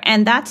color,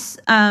 and that's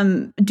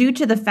due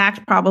to the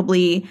fact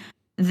probably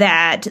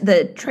that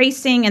the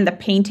tracing and the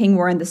painting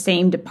were in the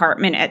same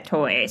department at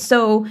Toei.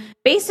 So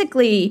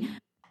basically,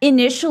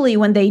 initially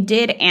when they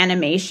did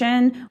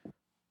animation,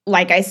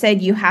 like I said,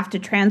 you have to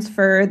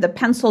transfer the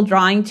pencil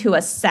drawing to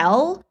a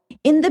cell.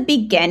 In the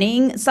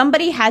beginning,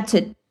 somebody had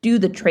to do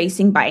the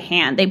tracing by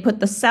hand. They put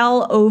the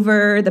cell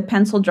over the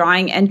pencil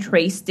drawing and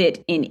traced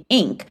it in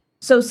ink.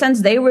 So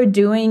since they were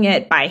doing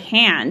it by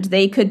hand,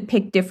 they could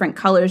pick different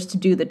colors to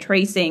do the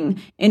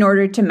tracing in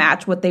order to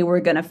match what they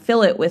were going to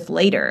fill it with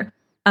later.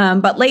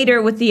 But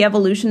later, with the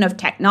evolution of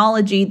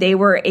technology, they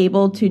were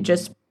able to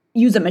just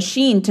use a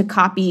machine to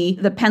copy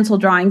the pencil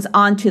drawings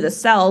onto the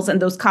cells,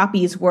 and those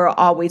copies were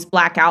always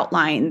black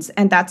outlines.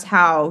 And that's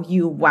how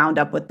you wound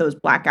up with those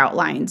black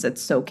outlines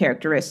that's so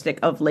characteristic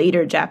of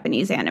later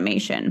Japanese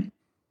animation.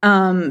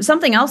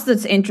 Something else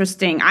that's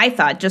interesting, I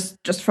thought,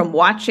 just from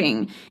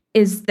watching,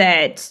 is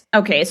that,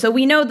 okay, so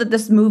we know that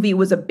this movie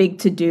was a big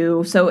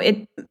to-do, so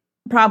it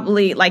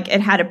probably, like,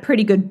 it had a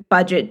pretty good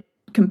budget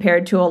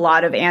compared to a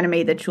lot of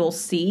anime that you'll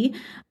see.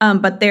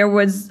 But there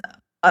was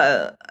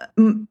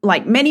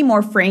like many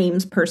more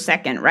frames per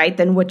second, right,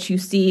 than what you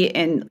see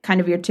in kind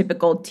of your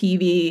typical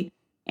TV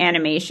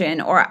animation,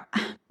 or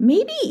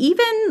maybe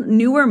even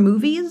newer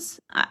movies.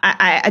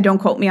 I don't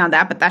quote me on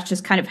that, but that's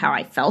just kind of how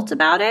I felt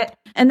about it.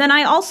 And then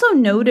I also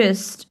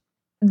noticed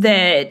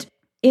that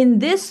in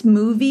this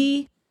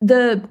movie,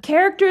 the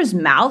characters'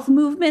 mouth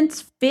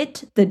movements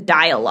fit the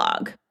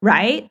dialogue,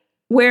 right?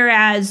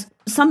 Whereas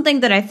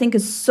something that I think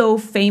is so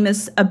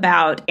famous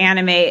about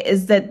anime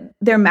is that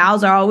their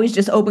mouths are always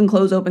just open,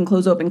 close, open,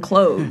 close, open,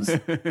 close,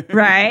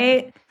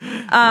 right?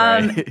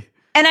 Right.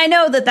 And I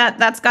know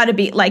that's got to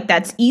be like,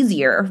 that's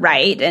easier,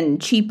 right,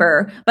 and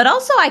cheaper. But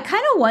also, I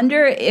kind of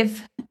wonder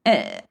if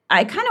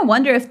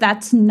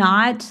that's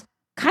not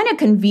kind of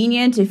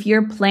convenient if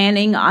you're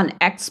planning on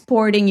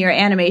exporting your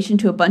animation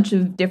to a bunch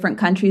of different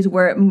countries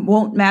where it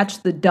won't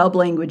match the dub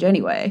language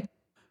anyway.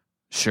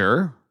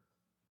 Sure.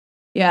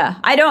 Yeah,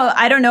 I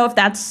don't know if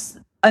that's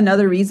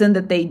another reason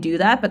that they do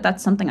that, but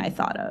that's something I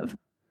thought of.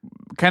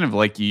 Kind of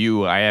like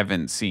you, I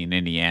haven't seen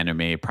any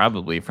anime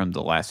probably from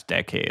the last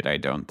decade, I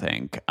don't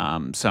think.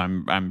 So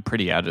I'm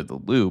pretty out of the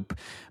loop.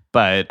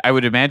 But I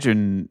would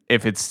imagine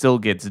if it still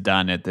gets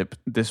done at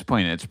this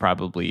point, it's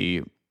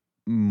probably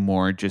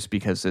more just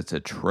because it's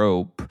a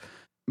trope.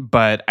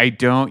 But I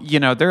don't,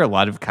 there are a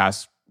lot of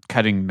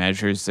cost-cutting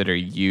measures that are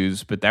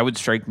used, but that would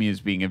strike me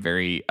as being a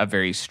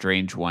very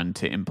strange one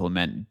to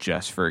implement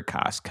just for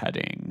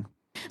cost-cutting.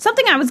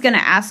 Something I was going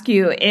to ask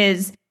you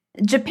is,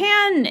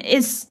 Japan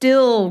is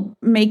still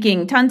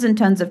making tons and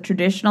tons of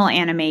traditional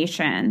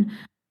animation.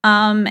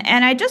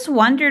 And I just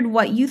wondered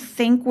what you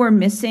think we're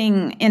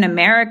missing in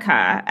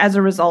America as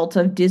a result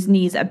of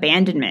Disney's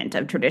abandonment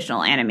of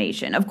traditional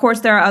animation. Of course,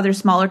 there are other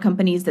smaller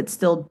companies that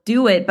still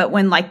do it, but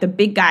when like the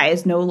big guy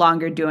is no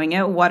longer doing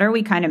it, what are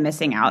we kind of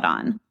missing out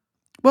on?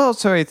 Well,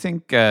 so I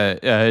think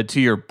to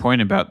your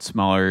point about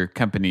smaller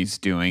companies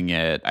doing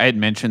it, I had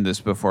mentioned this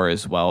before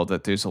as well,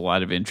 that there's a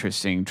lot of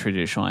interesting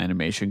traditional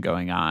animation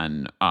going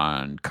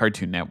on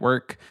Cartoon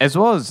Network, as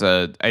well as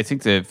I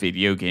think the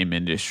video game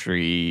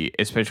industry,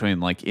 especially in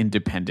like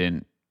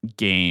independent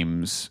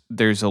games,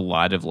 there's a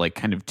lot of like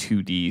kind of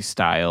 2D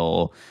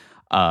style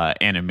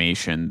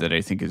animation that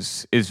I think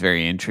is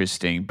very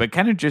interesting, but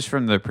kind of just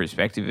from the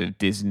perspective of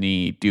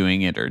Disney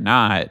doing it or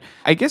not,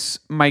 I guess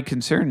my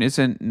concern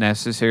isn't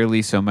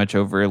necessarily so much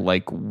over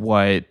like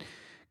what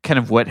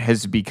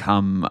has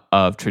become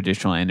of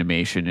traditional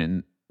animation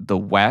in the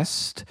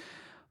West,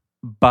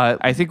 but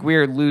I think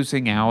we're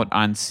losing out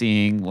on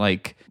seeing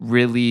like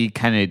really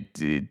kind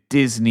of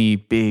Disney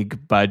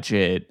big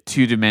budget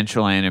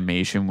 2-dimensional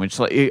animation, which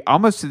like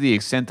almost to the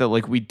extent that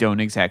like we don't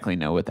exactly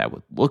know what that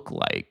would look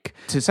like.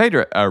 To cite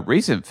a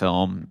recent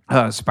film,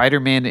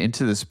 Spider-Man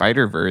Into the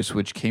Spider-Verse,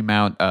 which came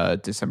out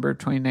December of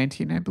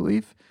 2019, I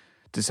believe.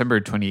 December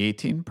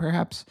 2018,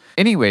 perhaps.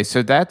 Anyway,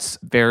 so that's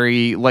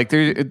very like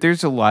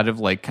there's a lot of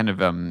like kind of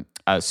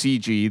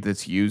CG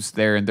that's used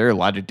there, and there are a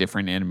lot of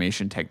different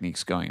animation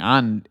techniques going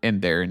on in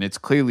there, and it's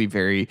clearly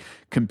very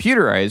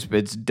computerized, but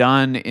it's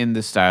done in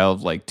the style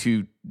of like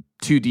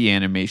 2D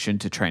animation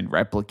to try and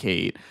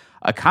replicate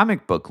a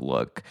comic book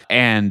look.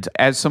 And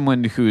as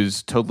someone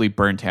who's totally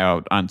burnt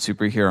out on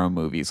superhero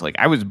movies, like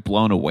I was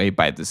blown away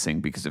by this thing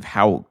because of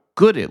how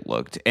good it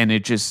looked, and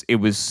it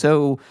was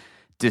so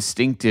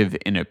distinctive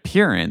in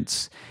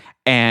appearance.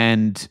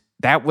 And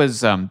that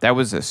was a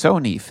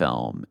Sony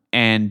film,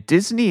 and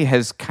Disney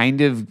has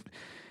kind of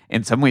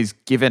in some ways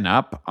given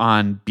up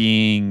on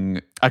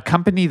being a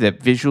company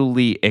that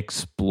visually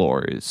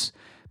explores,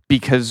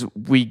 because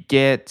we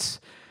get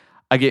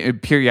again,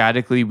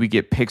 periodically we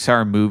get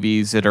Pixar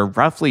movies that are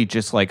roughly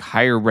just like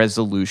higher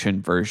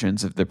resolution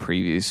versions of the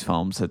previous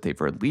films that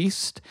they've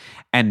released.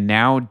 And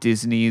now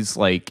Disney's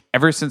like,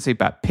 ever since they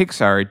bought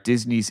Pixar,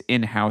 Disney's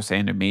in-house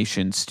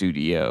animation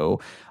studio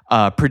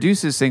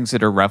produces things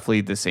that are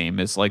roughly the same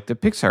as like the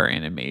Pixar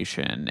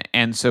animation.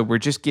 And so we're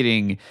just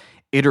getting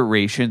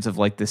iterations of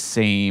like the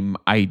same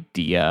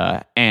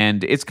idea.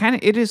 And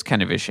it is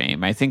kind of a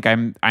shame. I think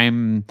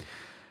I'm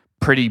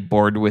pretty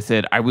bored with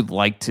it. I would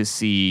like to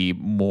see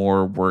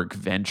more work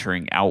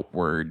venturing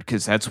outward,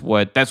 because that's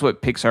what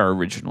Pixar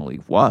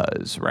originally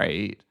was,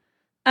 right?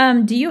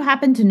 Do you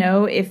happen to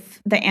know if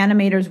the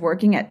animators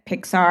working at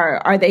Pixar,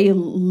 are they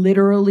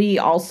literally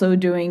also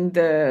doing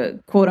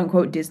the quote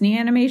unquote Disney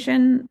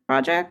animation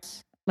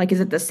projects? Like, is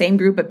it the same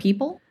group of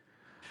people?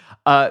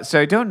 So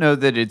I don't know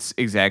that it's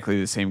exactly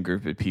the same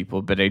group of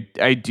people, but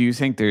I do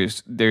think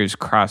there's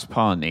cross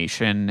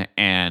pollination.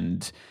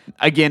 And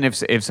again,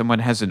 if someone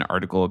has an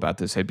article about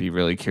this, I'd be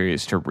really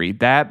curious to read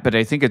that. But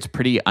I think it's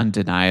pretty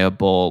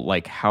undeniable,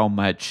 like how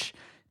much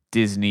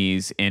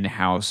Disney's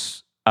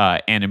in-house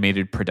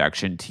animated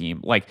production team,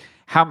 like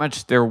how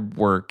much their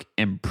work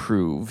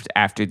improved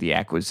after the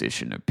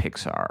acquisition of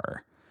Pixar.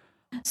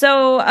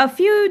 So a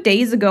few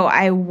days ago,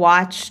 I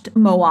watched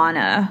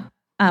Moana,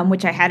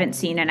 which I hadn't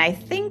seen, and I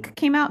think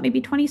came out maybe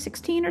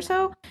 2016 or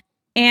so.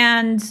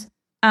 And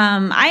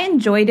I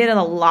enjoyed it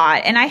a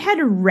lot. And I had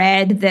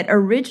read that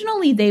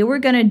originally they were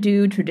going to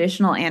do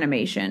traditional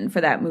animation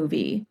for that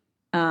movie.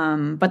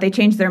 But they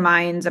changed their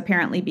minds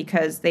apparently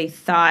because they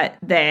thought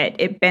that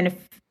it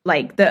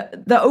like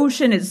the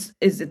ocean is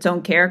its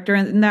own character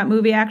in that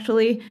movie,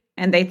 actually.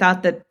 And they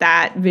thought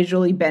that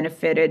visually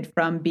benefited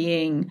from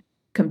being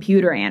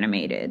computer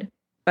animated.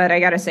 But I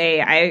got to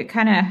say,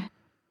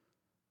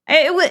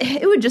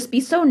 it would just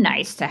be so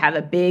nice to have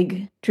a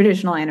big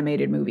traditional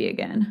animated movie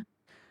again.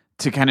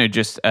 To kind of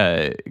just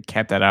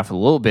cap that off a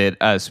little bit,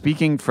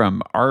 speaking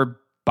from our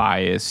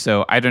bias,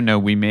 so I don't know,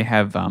 we may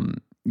have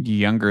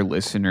younger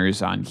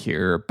listeners on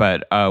here,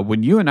 but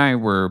when you and I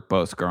were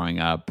both growing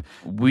up,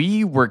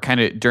 we were kind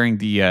of during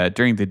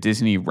the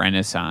Disney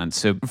Renaissance.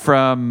 So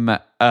from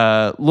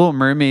Little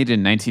Mermaid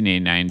in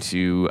 1989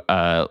 to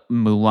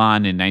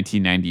Mulan in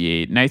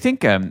 1998, and I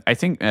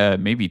think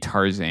maybe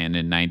Tarzan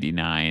in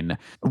 99.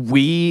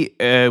 We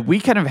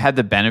kind of had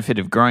the benefit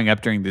of growing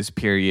up during this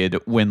period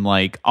when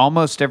like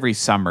almost every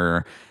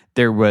summer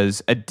there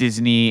was a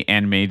Disney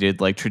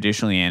animated, like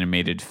traditionally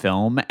animated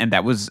film, and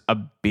that was a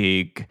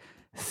big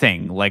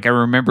thing. Like I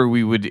remember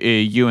we would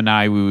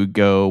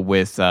go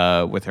with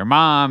her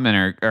mom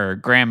and her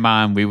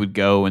grandma, and we would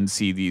go and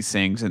see these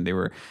things, and they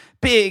were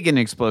big and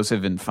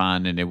explosive and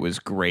fun, and it was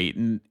great.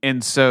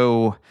 And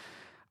so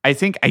I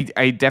think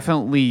I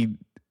definitely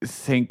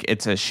think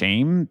it's a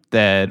shame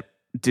that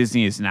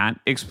Disney is not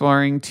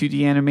exploring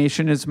 2D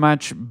animation as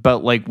much,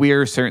 but like we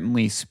are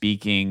certainly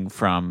speaking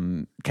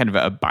from kind of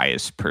a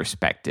biased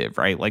perspective,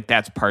 right? Like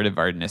that's part of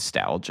our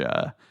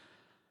nostalgia.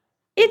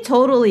 It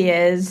totally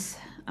is.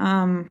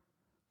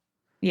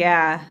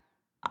 Yeah.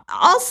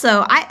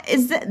 Also,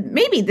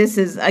 maybe this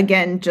is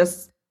again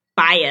just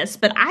bias,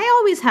 but I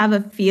always have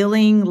a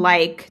feeling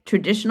like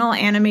traditional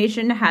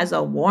animation has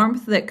a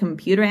warmth that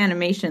computer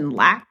animation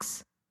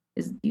lacks.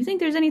 Do you think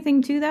there's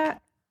anything to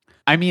that?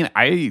 I mean,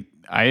 I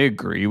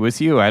agree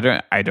with you. I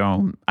don't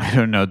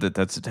know that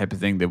that's the type of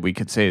thing that we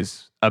could say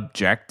is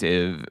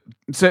objective.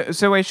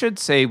 So I should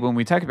say, when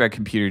we talk about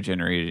computer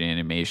generated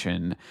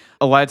animation,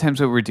 a lot of times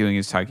what we're doing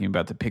is talking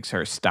about the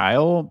Pixar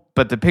style,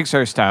 but the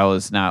Pixar style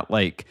is not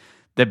like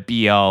the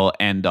be all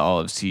end all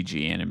of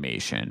CG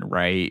animation,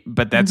 right?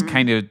 But that's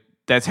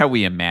that's how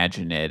we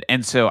imagine it.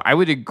 And so I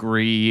would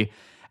agree,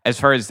 as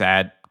far as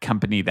that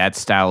company, that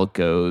style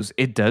goes,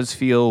 it does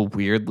feel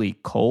weirdly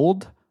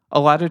cold a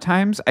lot of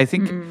times. I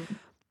think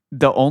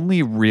the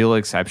only real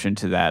exception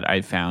to that I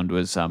found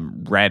was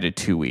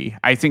Ratatouille.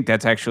 I think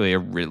that's actually a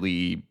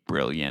really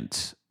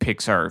brilliant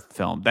Pixar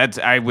film.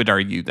 I would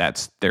argue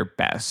that's their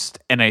best.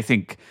 And I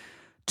think,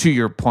 to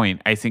your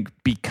point, I think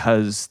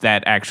because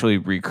that actually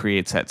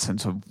recreates that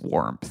sense of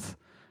warmth.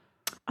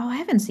 Oh, I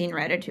haven't seen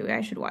Ratatouille.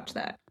 I should watch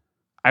that.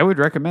 I would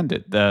recommend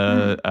it.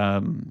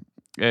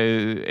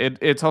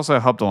 It's also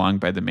helped along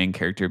by the main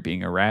character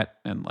being a rat,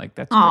 and like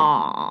that's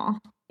aww,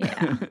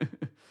 yeah.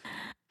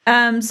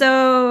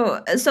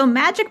 So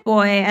Magic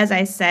Boy, as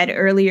I said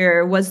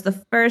earlier, was the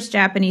first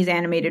Japanese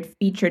animated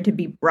feature to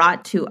be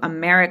brought to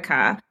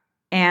America.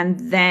 And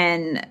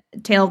then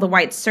Tale of the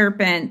White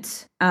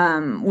Serpent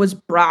was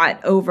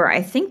brought over,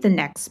 I think, the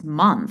next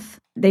month.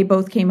 They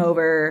both came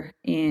over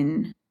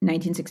in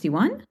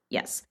 1961.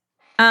 Yes.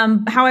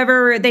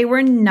 However, they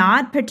were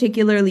not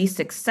particularly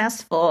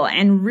successful.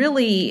 And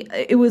really,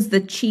 it was the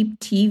cheap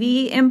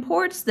TV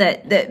imports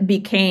that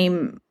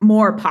became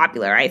more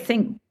popular. I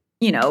think,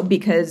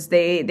 because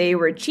they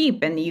were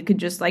cheap and you could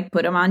just like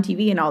put them on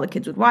TV and all the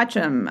kids would watch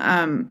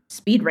them.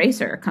 Speed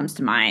Racer comes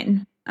to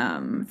mind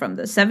from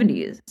the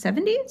 70s,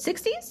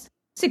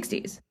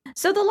 60s.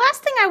 So the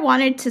last thing I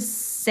wanted to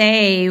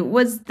say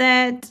was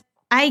that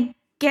I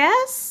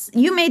guess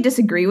you may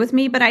disagree with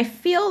me, but I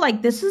feel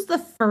like this is the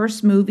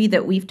first movie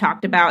that we've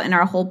talked about in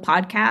our whole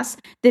podcast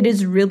that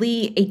is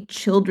really a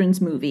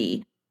children's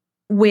movie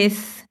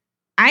with,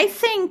 I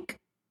think,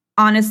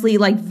 honestly,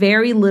 like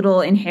very little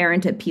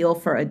inherent appeal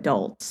for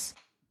adults.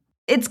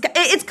 It's kind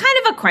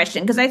of a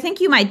question because I think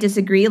you might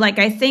disagree. Like,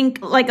 I think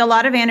like a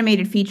lot of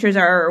animated features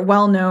are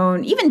well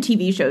known, even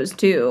TV shows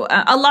too.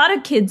 A lot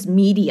of kids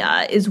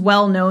media is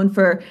well known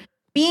for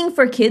being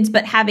for kids,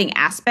 but having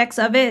aspects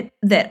of it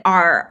that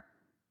are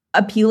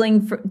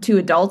appealing to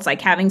adults,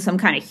 like having some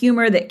kind of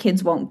humor that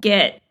kids won't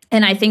get.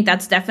 And I think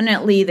that's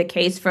definitely the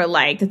case for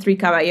like The Three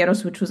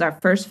Caballeros, which was our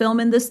first film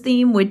in this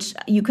theme, which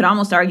you could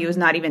almost argue is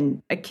not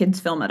even a kid's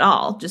film at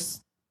all,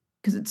 just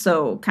because it's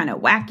so kind of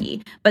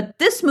wacky. But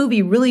this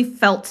movie really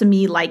felt to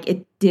me like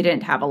it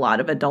didn't have a lot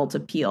of adult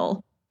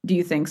appeal. Do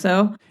you think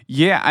so?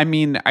 Yeah, I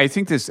mean, I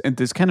think this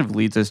kind of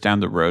leads us down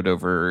the road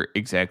over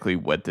exactly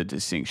what the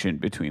distinction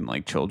between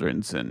like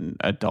children's and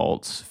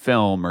adults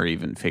film or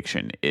even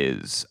fiction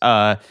is.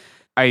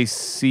 I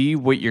see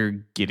what you're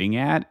getting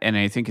at, and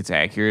I think it's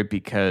accurate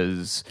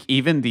because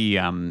even the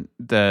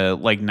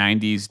like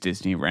 90s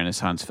Disney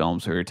Renaissance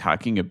films we were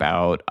talking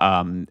about,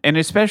 and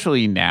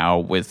especially now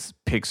with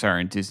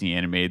Pixar and Disney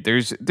animated,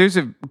 there's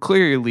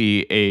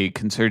clearly a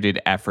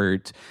concerted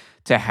effort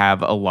to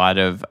have a lot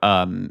of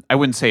I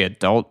wouldn't say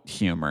adult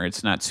humor.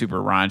 It's not super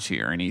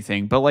raunchy or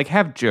anything, but like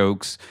have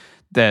jokes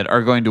that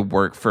are going to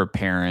work for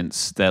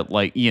parents that,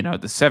 like, you know,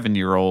 the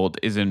 7-year-old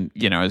isn't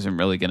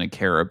really going to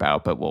care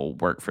about, but will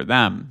work for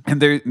them. And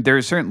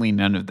there's certainly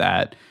none of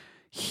that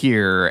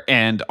here.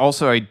 And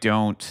also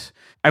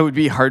I would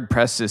be hard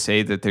pressed to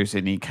say that there's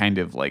any kind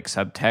of like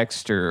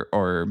subtext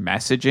or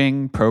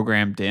messaging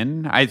programmed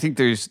in. I think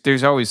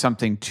there's always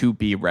something to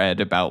be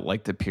read about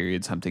like the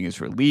period something is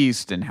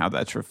released and how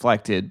that's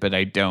reflected, but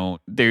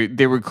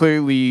they were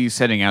clearly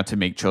setting out to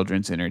make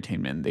children's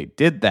entertainment. They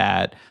did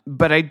that,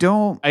 but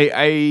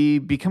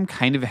I become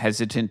kind of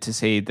hesitant to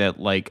say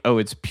that like, oh,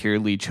 it's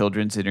purely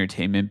children's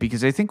entertainment,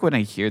 because I think when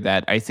I hear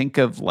that, I think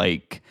of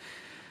like,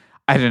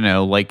 I don't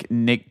know, like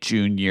Nick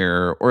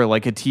Jr. or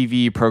like a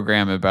TV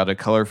program about a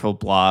colorful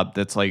blob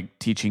that's like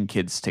teaching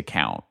kids to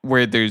count,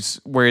 where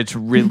it's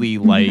really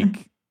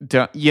like,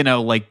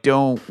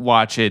 don't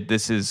watch it.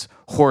 This is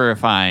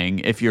horrifying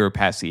if you're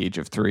past the age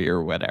of 3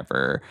 or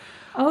whatever.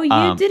 Oh,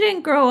 you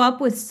didn't grow up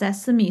with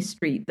Sesame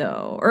Street,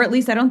 though. Or at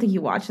least I don't think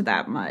you watched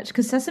that much,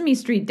 because Sesame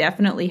Street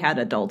definitely had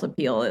adult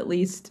appeal, at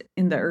least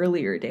in the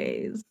earlier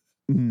days.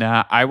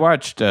 Nah, I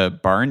watched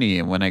Barney,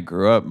 and when I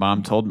grew up,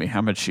 Mom told me how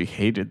much she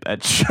hated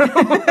that show.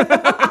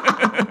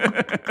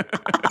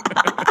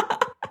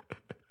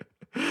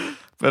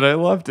 But I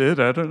loved it.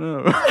 I don't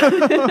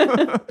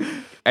know.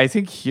 I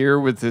think here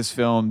with this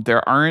film,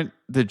 there aren't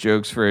the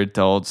jokes for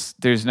adults.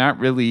 There's not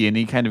really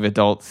any kind of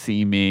adult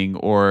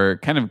theming or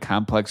kind of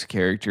complex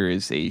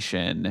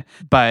characterization.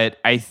 But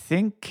I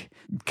think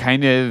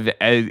kind of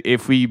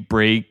if we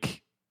break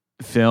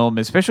film,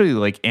 especially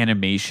like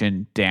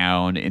animation,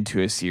 down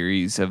into a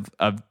series of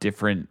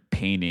different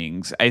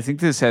paintings, I think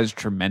this has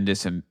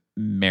tremendous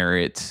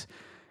merit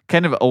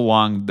kind of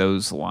along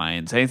those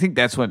lines. I think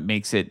that's what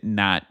makes it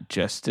not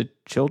just a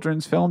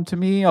children's film to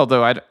me,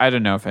 although I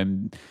don't know if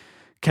I'm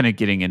kind of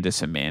getting into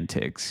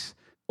semantics.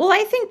 Well,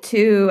 I think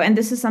too, and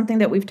this is something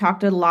that we've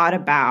talked a lot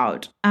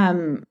about,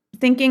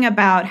 thinking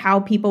about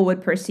how people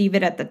would perceive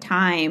it at the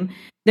time,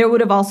 there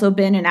would have also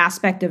been an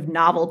aspect of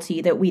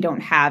novelty that we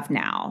don't have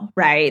now,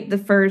 right? The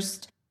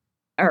first,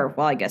 or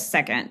well, I guess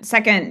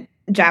second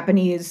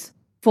Japanese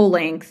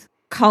full-length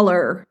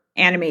color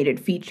animated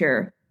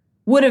feature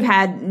would have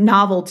had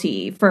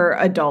novelty for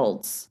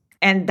adults,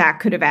 and that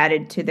could have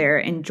added to their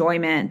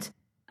enjoyment.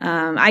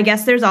 I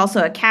guess there's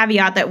also a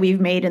caveat that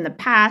we've made in the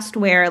past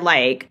where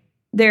like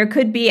there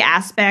could be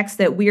aspects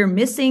that we're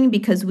missing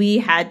because we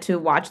had to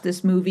watch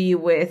this movie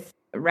with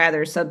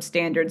rather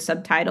substandard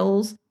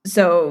subtitles.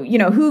 So, you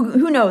know,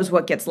 who knows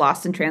what gets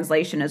lost in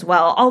translation as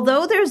well,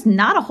 although there's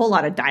not a whole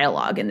lot of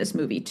dialogue in this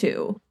movie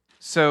too.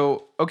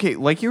 So, okay,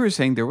 like you were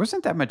saying, there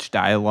wasn't that much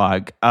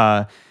dialogue.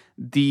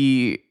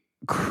 The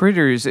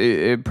critters,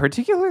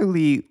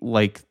 particularly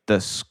like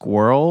the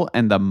squirrel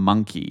and the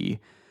monkey,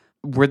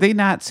 were they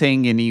not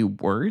saying any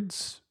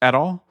words at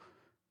all?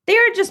 They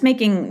are just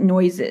making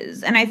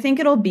noises. And I think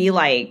it'll be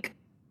like,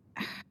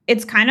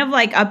 it's kind of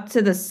like up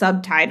to the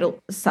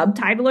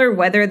subtitler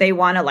whether they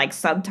want to like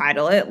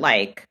subtitle it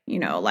like, you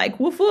know, like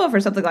woof woof or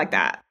something like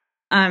that.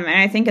 And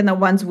I think in the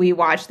ones we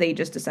watched, they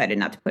just decided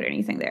not to put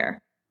anything there.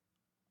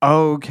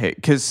 Okay,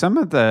 because some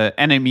of the,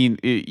 and I mean,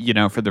 you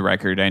know, for the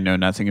record, I know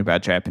nothing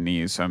about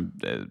Japanese, so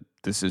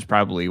this is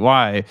probably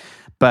why.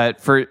 But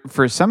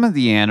for some of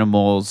the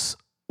animals,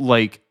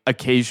 like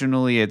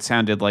occasionally it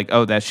sounded like,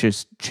 oh, that's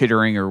just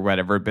chittering or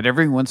whatever. But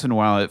every once in a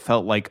while, it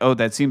felt like, oh,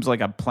 that seems like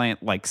a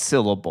plant, like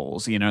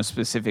syllables, you know,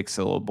 specific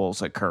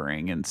syllables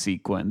occurring in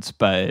sequence.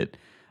 But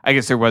I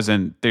guess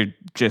they're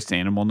just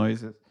animal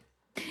noises.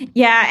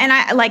 Yeah, and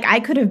I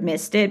could have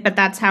missed it, but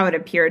that's how it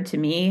appeared to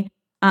me.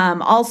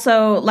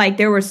 Also, like,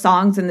 there were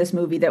songs in this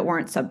movie that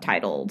weren't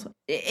subtitled.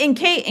 In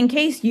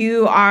case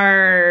you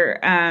are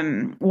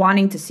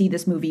wanting to see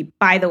this movie,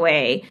 by the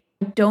way,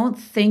 I don't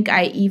think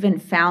I even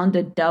found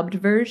a dubbed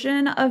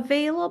version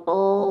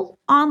available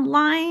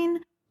online.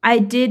 I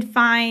did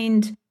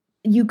find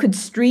you could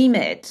stream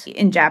it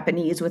in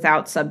Japanese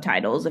without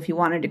subtitles if you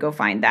wanted to go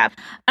find that.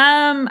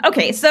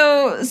 Okay,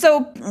 so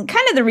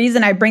kind of the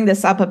reason I bring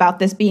this up about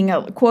this being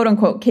a quote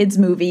unquote kids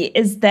movie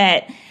is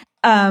that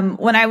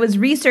when I was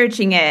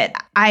researching it,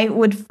 I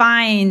would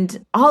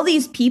find all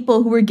these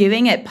people who were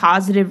giving it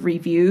positive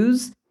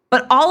reviews,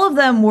 but all of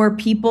them were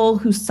people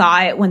who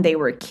saw it when they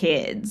were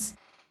kids.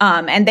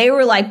 And they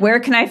were like, where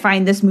can I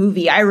find this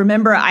movie? I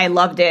remember I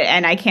loved it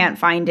and I can't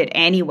find it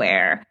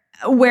anywhere.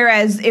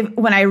 Whereas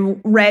when I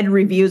read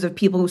reviews of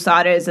people who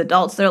saw it as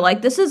adults, they're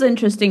like, this is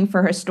interesting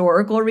for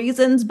historical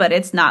reasons, but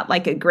it's not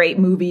like a great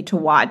movie to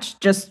watch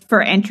just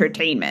for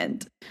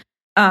entertainment.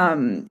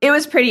 It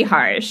was pretty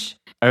harsh.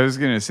 I was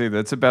going to say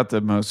that's about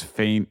the most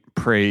faint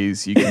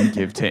praise you can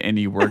give to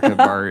any work of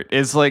art.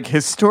 Is like,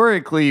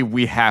 historically,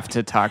 we have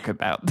to talk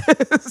about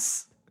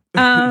this.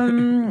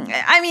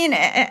 I mean,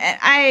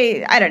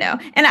 I don't know.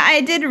 And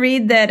I did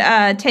read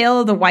that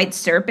Tale of the White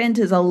Serpent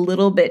is a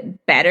little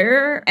bit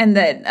better and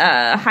that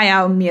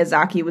Hayao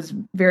Miyazaki was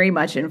very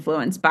much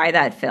influenced by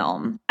that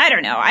film. I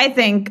don't know. I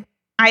think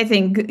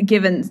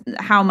given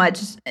how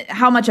much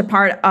a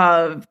part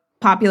of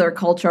popular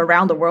culture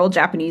around the world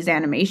Japanese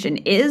animation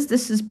is,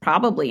 this is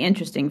probably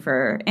interesting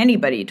for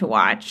anybody to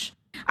watch.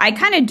 I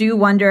kind of do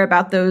wonder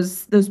about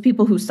those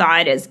people who saw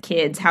it as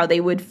kids, how they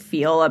would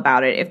feel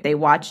about it if they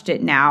watched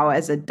it now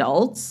as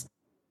adults.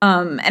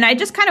 And I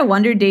just kind of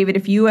wonder, David,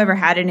 if you ever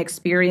had an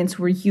experience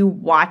where you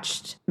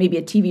watched maybe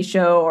a TV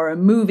show or a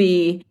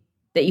movie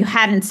that you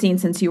hadn't seen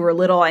since you were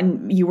little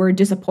and you were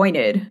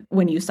disappointed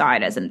when you saw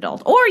it as an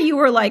adult, or you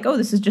were like, oh,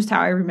 this is just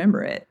how I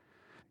remember it.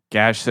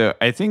 Gosh, so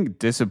I think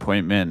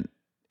disappointment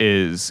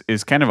is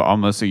kind of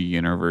almost a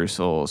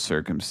universal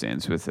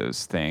circumstance with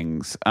those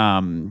things.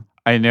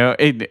 I know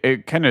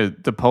it kind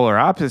of the polar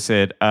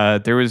opposite.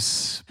 There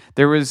was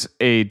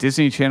a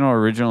Disney Channel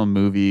original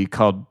movie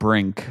called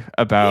Brink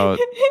about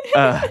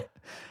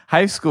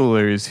high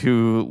schoolers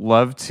who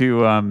love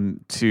to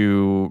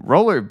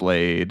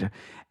rollerblade.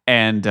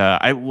 And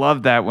I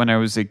loved that when I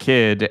was a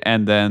kid.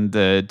 And then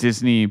the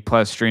Disney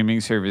Plus streaming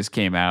service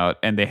came out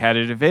and they had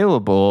it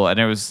available.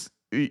 And I was,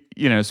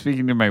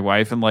 speaking to my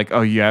wife and like,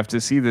 oh, you have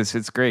to see this.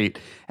 It's great.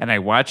 And I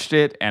watched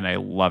it and I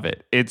love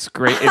it. It's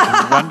great.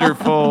 It's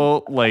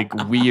wonderful, like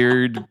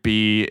weird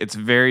B. It's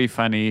very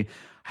funny.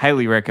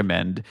 Highly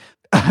recommend.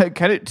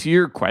 Kind of to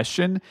your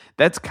question,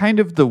 that's kind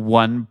of the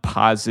one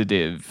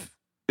positive,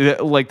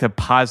 like the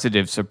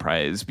positive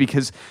surprise,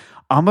 because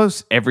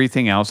almost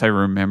everything else I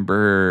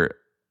remember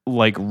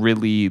like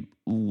really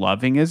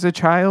loving as a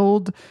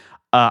child,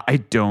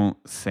 I don't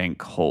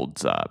think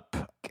holds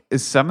up.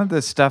 Some of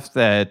the stuff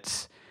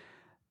that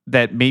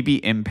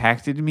maybe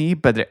impacted me,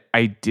 but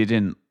I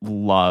didn't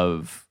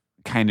love,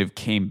 kind of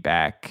came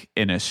back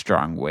in a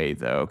strong way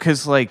though.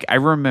 Cause like I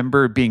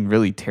remember being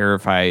really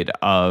terrified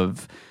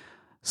of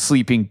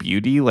Sleeping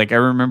Beauty. Like I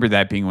remember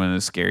that being one of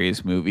the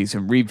scariest movies,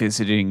 and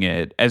revisiting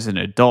it as an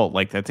adult,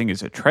 like that thing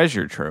is a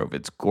treasure trove.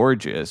 It's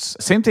gorgeous.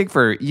 Same thing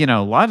for, a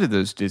lot of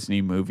those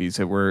Disney movies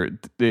that were,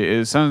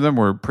 some of them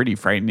were pretty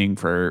frightening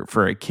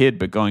for a kid,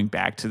 but going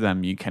back to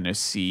them, you kind of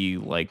see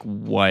like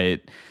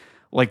what,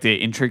 like the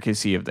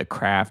intricacy of the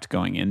craft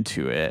going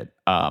into it.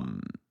 I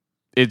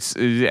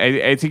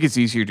think it's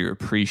easier to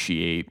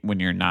appreciate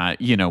when you're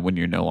not, when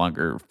you're no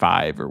longer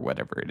 5 or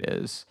whatever it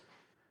is.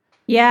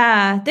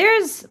 Yeah,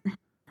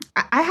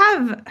 I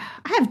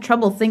have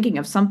trouble thinking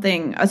of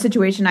a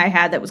situation I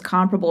had that was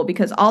comparable,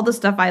 because all the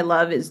stuff I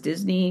love is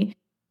Disney,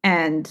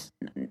 and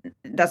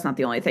that's not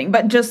the only thing,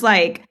 but just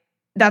like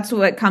that's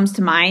what comes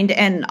to mind.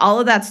 And all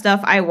of that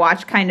stuff I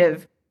watch kind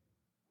of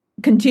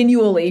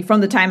continually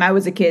from the time I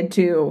was a kid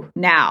to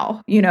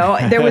now.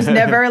 There was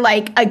never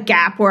like a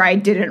gap where I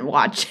didn't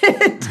watch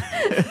it.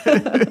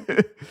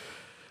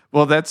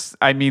 Well, that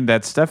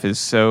stuff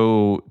is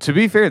to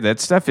be fair, that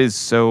stuff is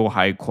so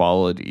high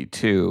quality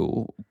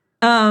too.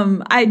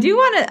 I do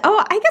want to,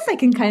 I guess I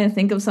can kind of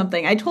think of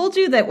something. I told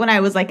you that when I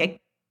was like a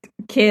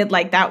kid,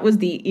 like that was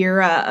the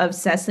era of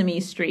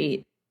Sesame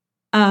Street.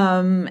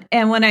 And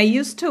when I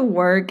used to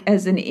work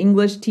as an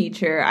English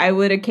teacher, I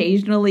would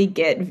occasionally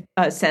get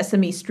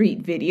Sesame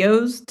Street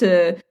videos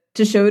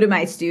to show to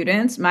my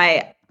students.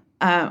 I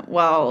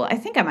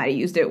think I might have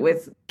used it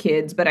with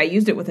kids, but I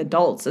used it with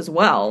adults as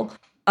well.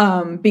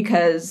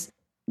 Because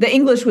the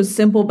English was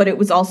simple, but it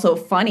was also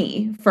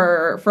funny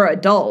for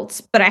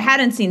adults. But I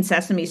hadn't seen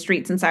Sesame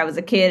Street since I was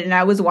a kid, and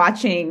I was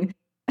watching.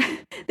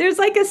 There's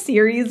like a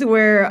series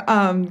where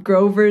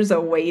Grover's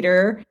a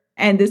waiter,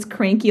 and this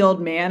cranky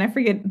old man, I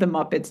forget the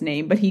Muppet's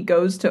name, but he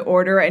goes to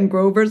order, and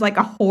Grover's like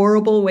a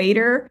horrible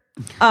waiter.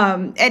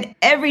 And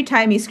every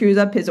time he screws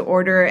up his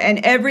order, and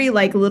every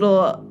like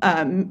little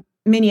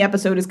mini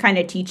episode is kind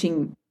of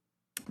teaching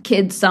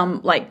kids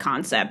some like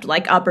concept,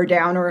 like up or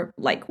down or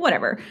like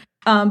whatever.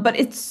 But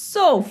it's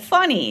so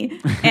funny.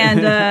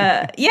 And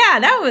yeah,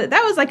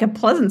 that was like a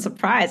pleasant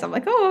surprise. I'm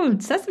like, oh,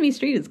 Sesame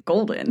Street is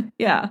golden.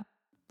 Yeah.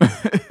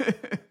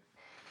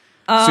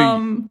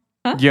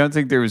 You don't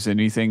think there was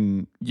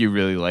anything you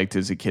really liked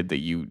as a kid that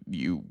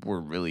you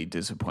were really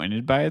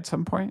disappointed by at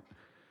some point?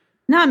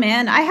 Nah,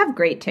 man, I have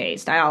great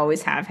taste. I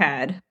always have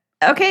had.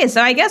 Okay,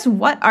 so I guess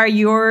what are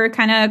your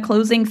kind of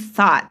closing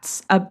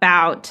thoughts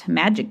about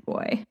Magic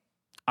Boy?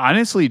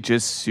 Honestly,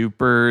 just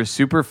super,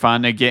 super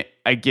fun.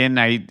 Again,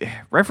 I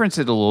referenced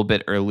it a little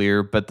bit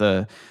earlier, but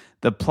the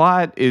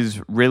plot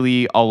is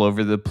really all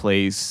over the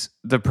place.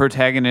 The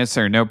protagonists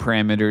are no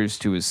parameters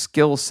to his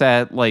skill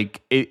set.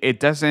 Like it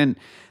doesn't.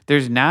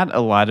 There's not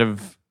a lot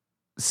of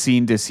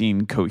scene to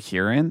scene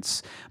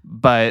coherence,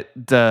 but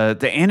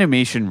the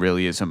animation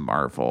really is a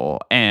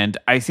marvel. And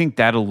I think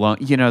that alone,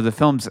 the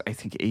film's I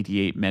think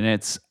 88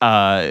 minutes.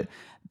 That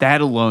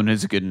alone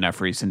is a good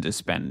enough reason to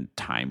spend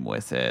time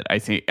with it. I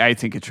think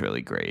it's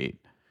really great.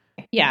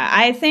 Yeah,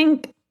 I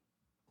think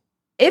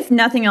if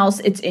nothing else,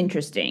 it's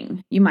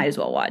interesting. You might as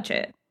well watch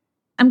it.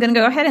 I'm going to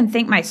go ahead and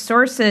thank my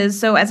sources.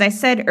 So as I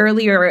said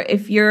earlier,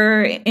 if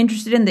you're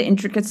interested in the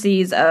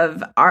intricacies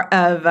of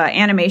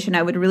animation,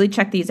 I would really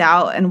check these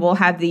out, and we'll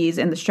have these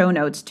in the show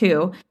notes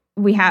too.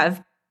 We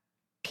have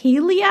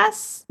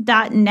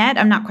Pelleas.net.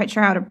 I'm not quite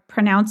sure how to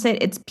pronounce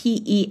it. It's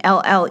PELLEAS.net.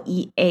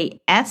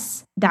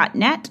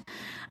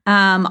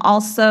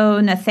 Also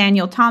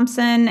Nathaniel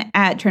Thompson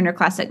at Turner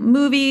Classic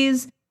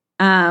Movies.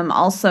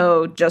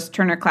 Also just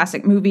Turner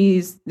Classic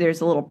Movies.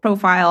 There's a little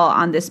profile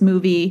on this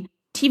movie.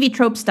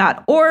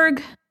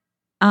 tvtropes.org,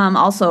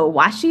 also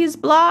Washi's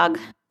blog,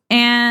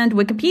 and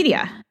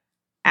Wikipedia,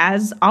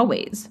 as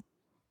always.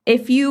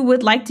 If you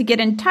would like to get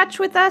in touch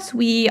with us,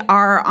 we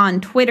are on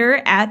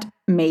Twitter at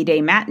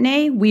Mayday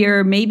Matinee.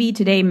 We're Maybe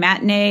Today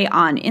Matinee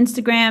on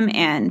Instagram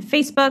and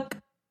Facebook.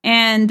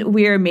 And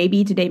we're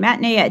Maybe Today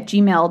Matinee at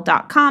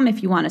gmail.com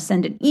if you want to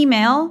send an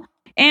email.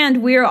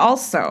 And we're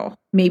also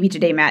Maybe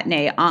Today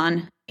Matinee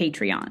on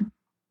Patreon.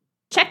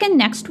 Check in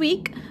next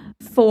week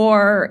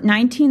for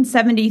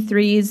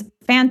 1973's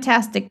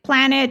Fantastic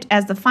Planet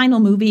as the final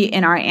movie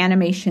in our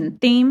animation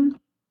theme.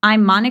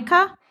 I'm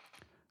Monica.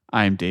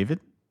 I'm David.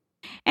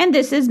 And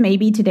this is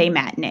Maybe Today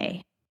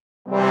Matinee.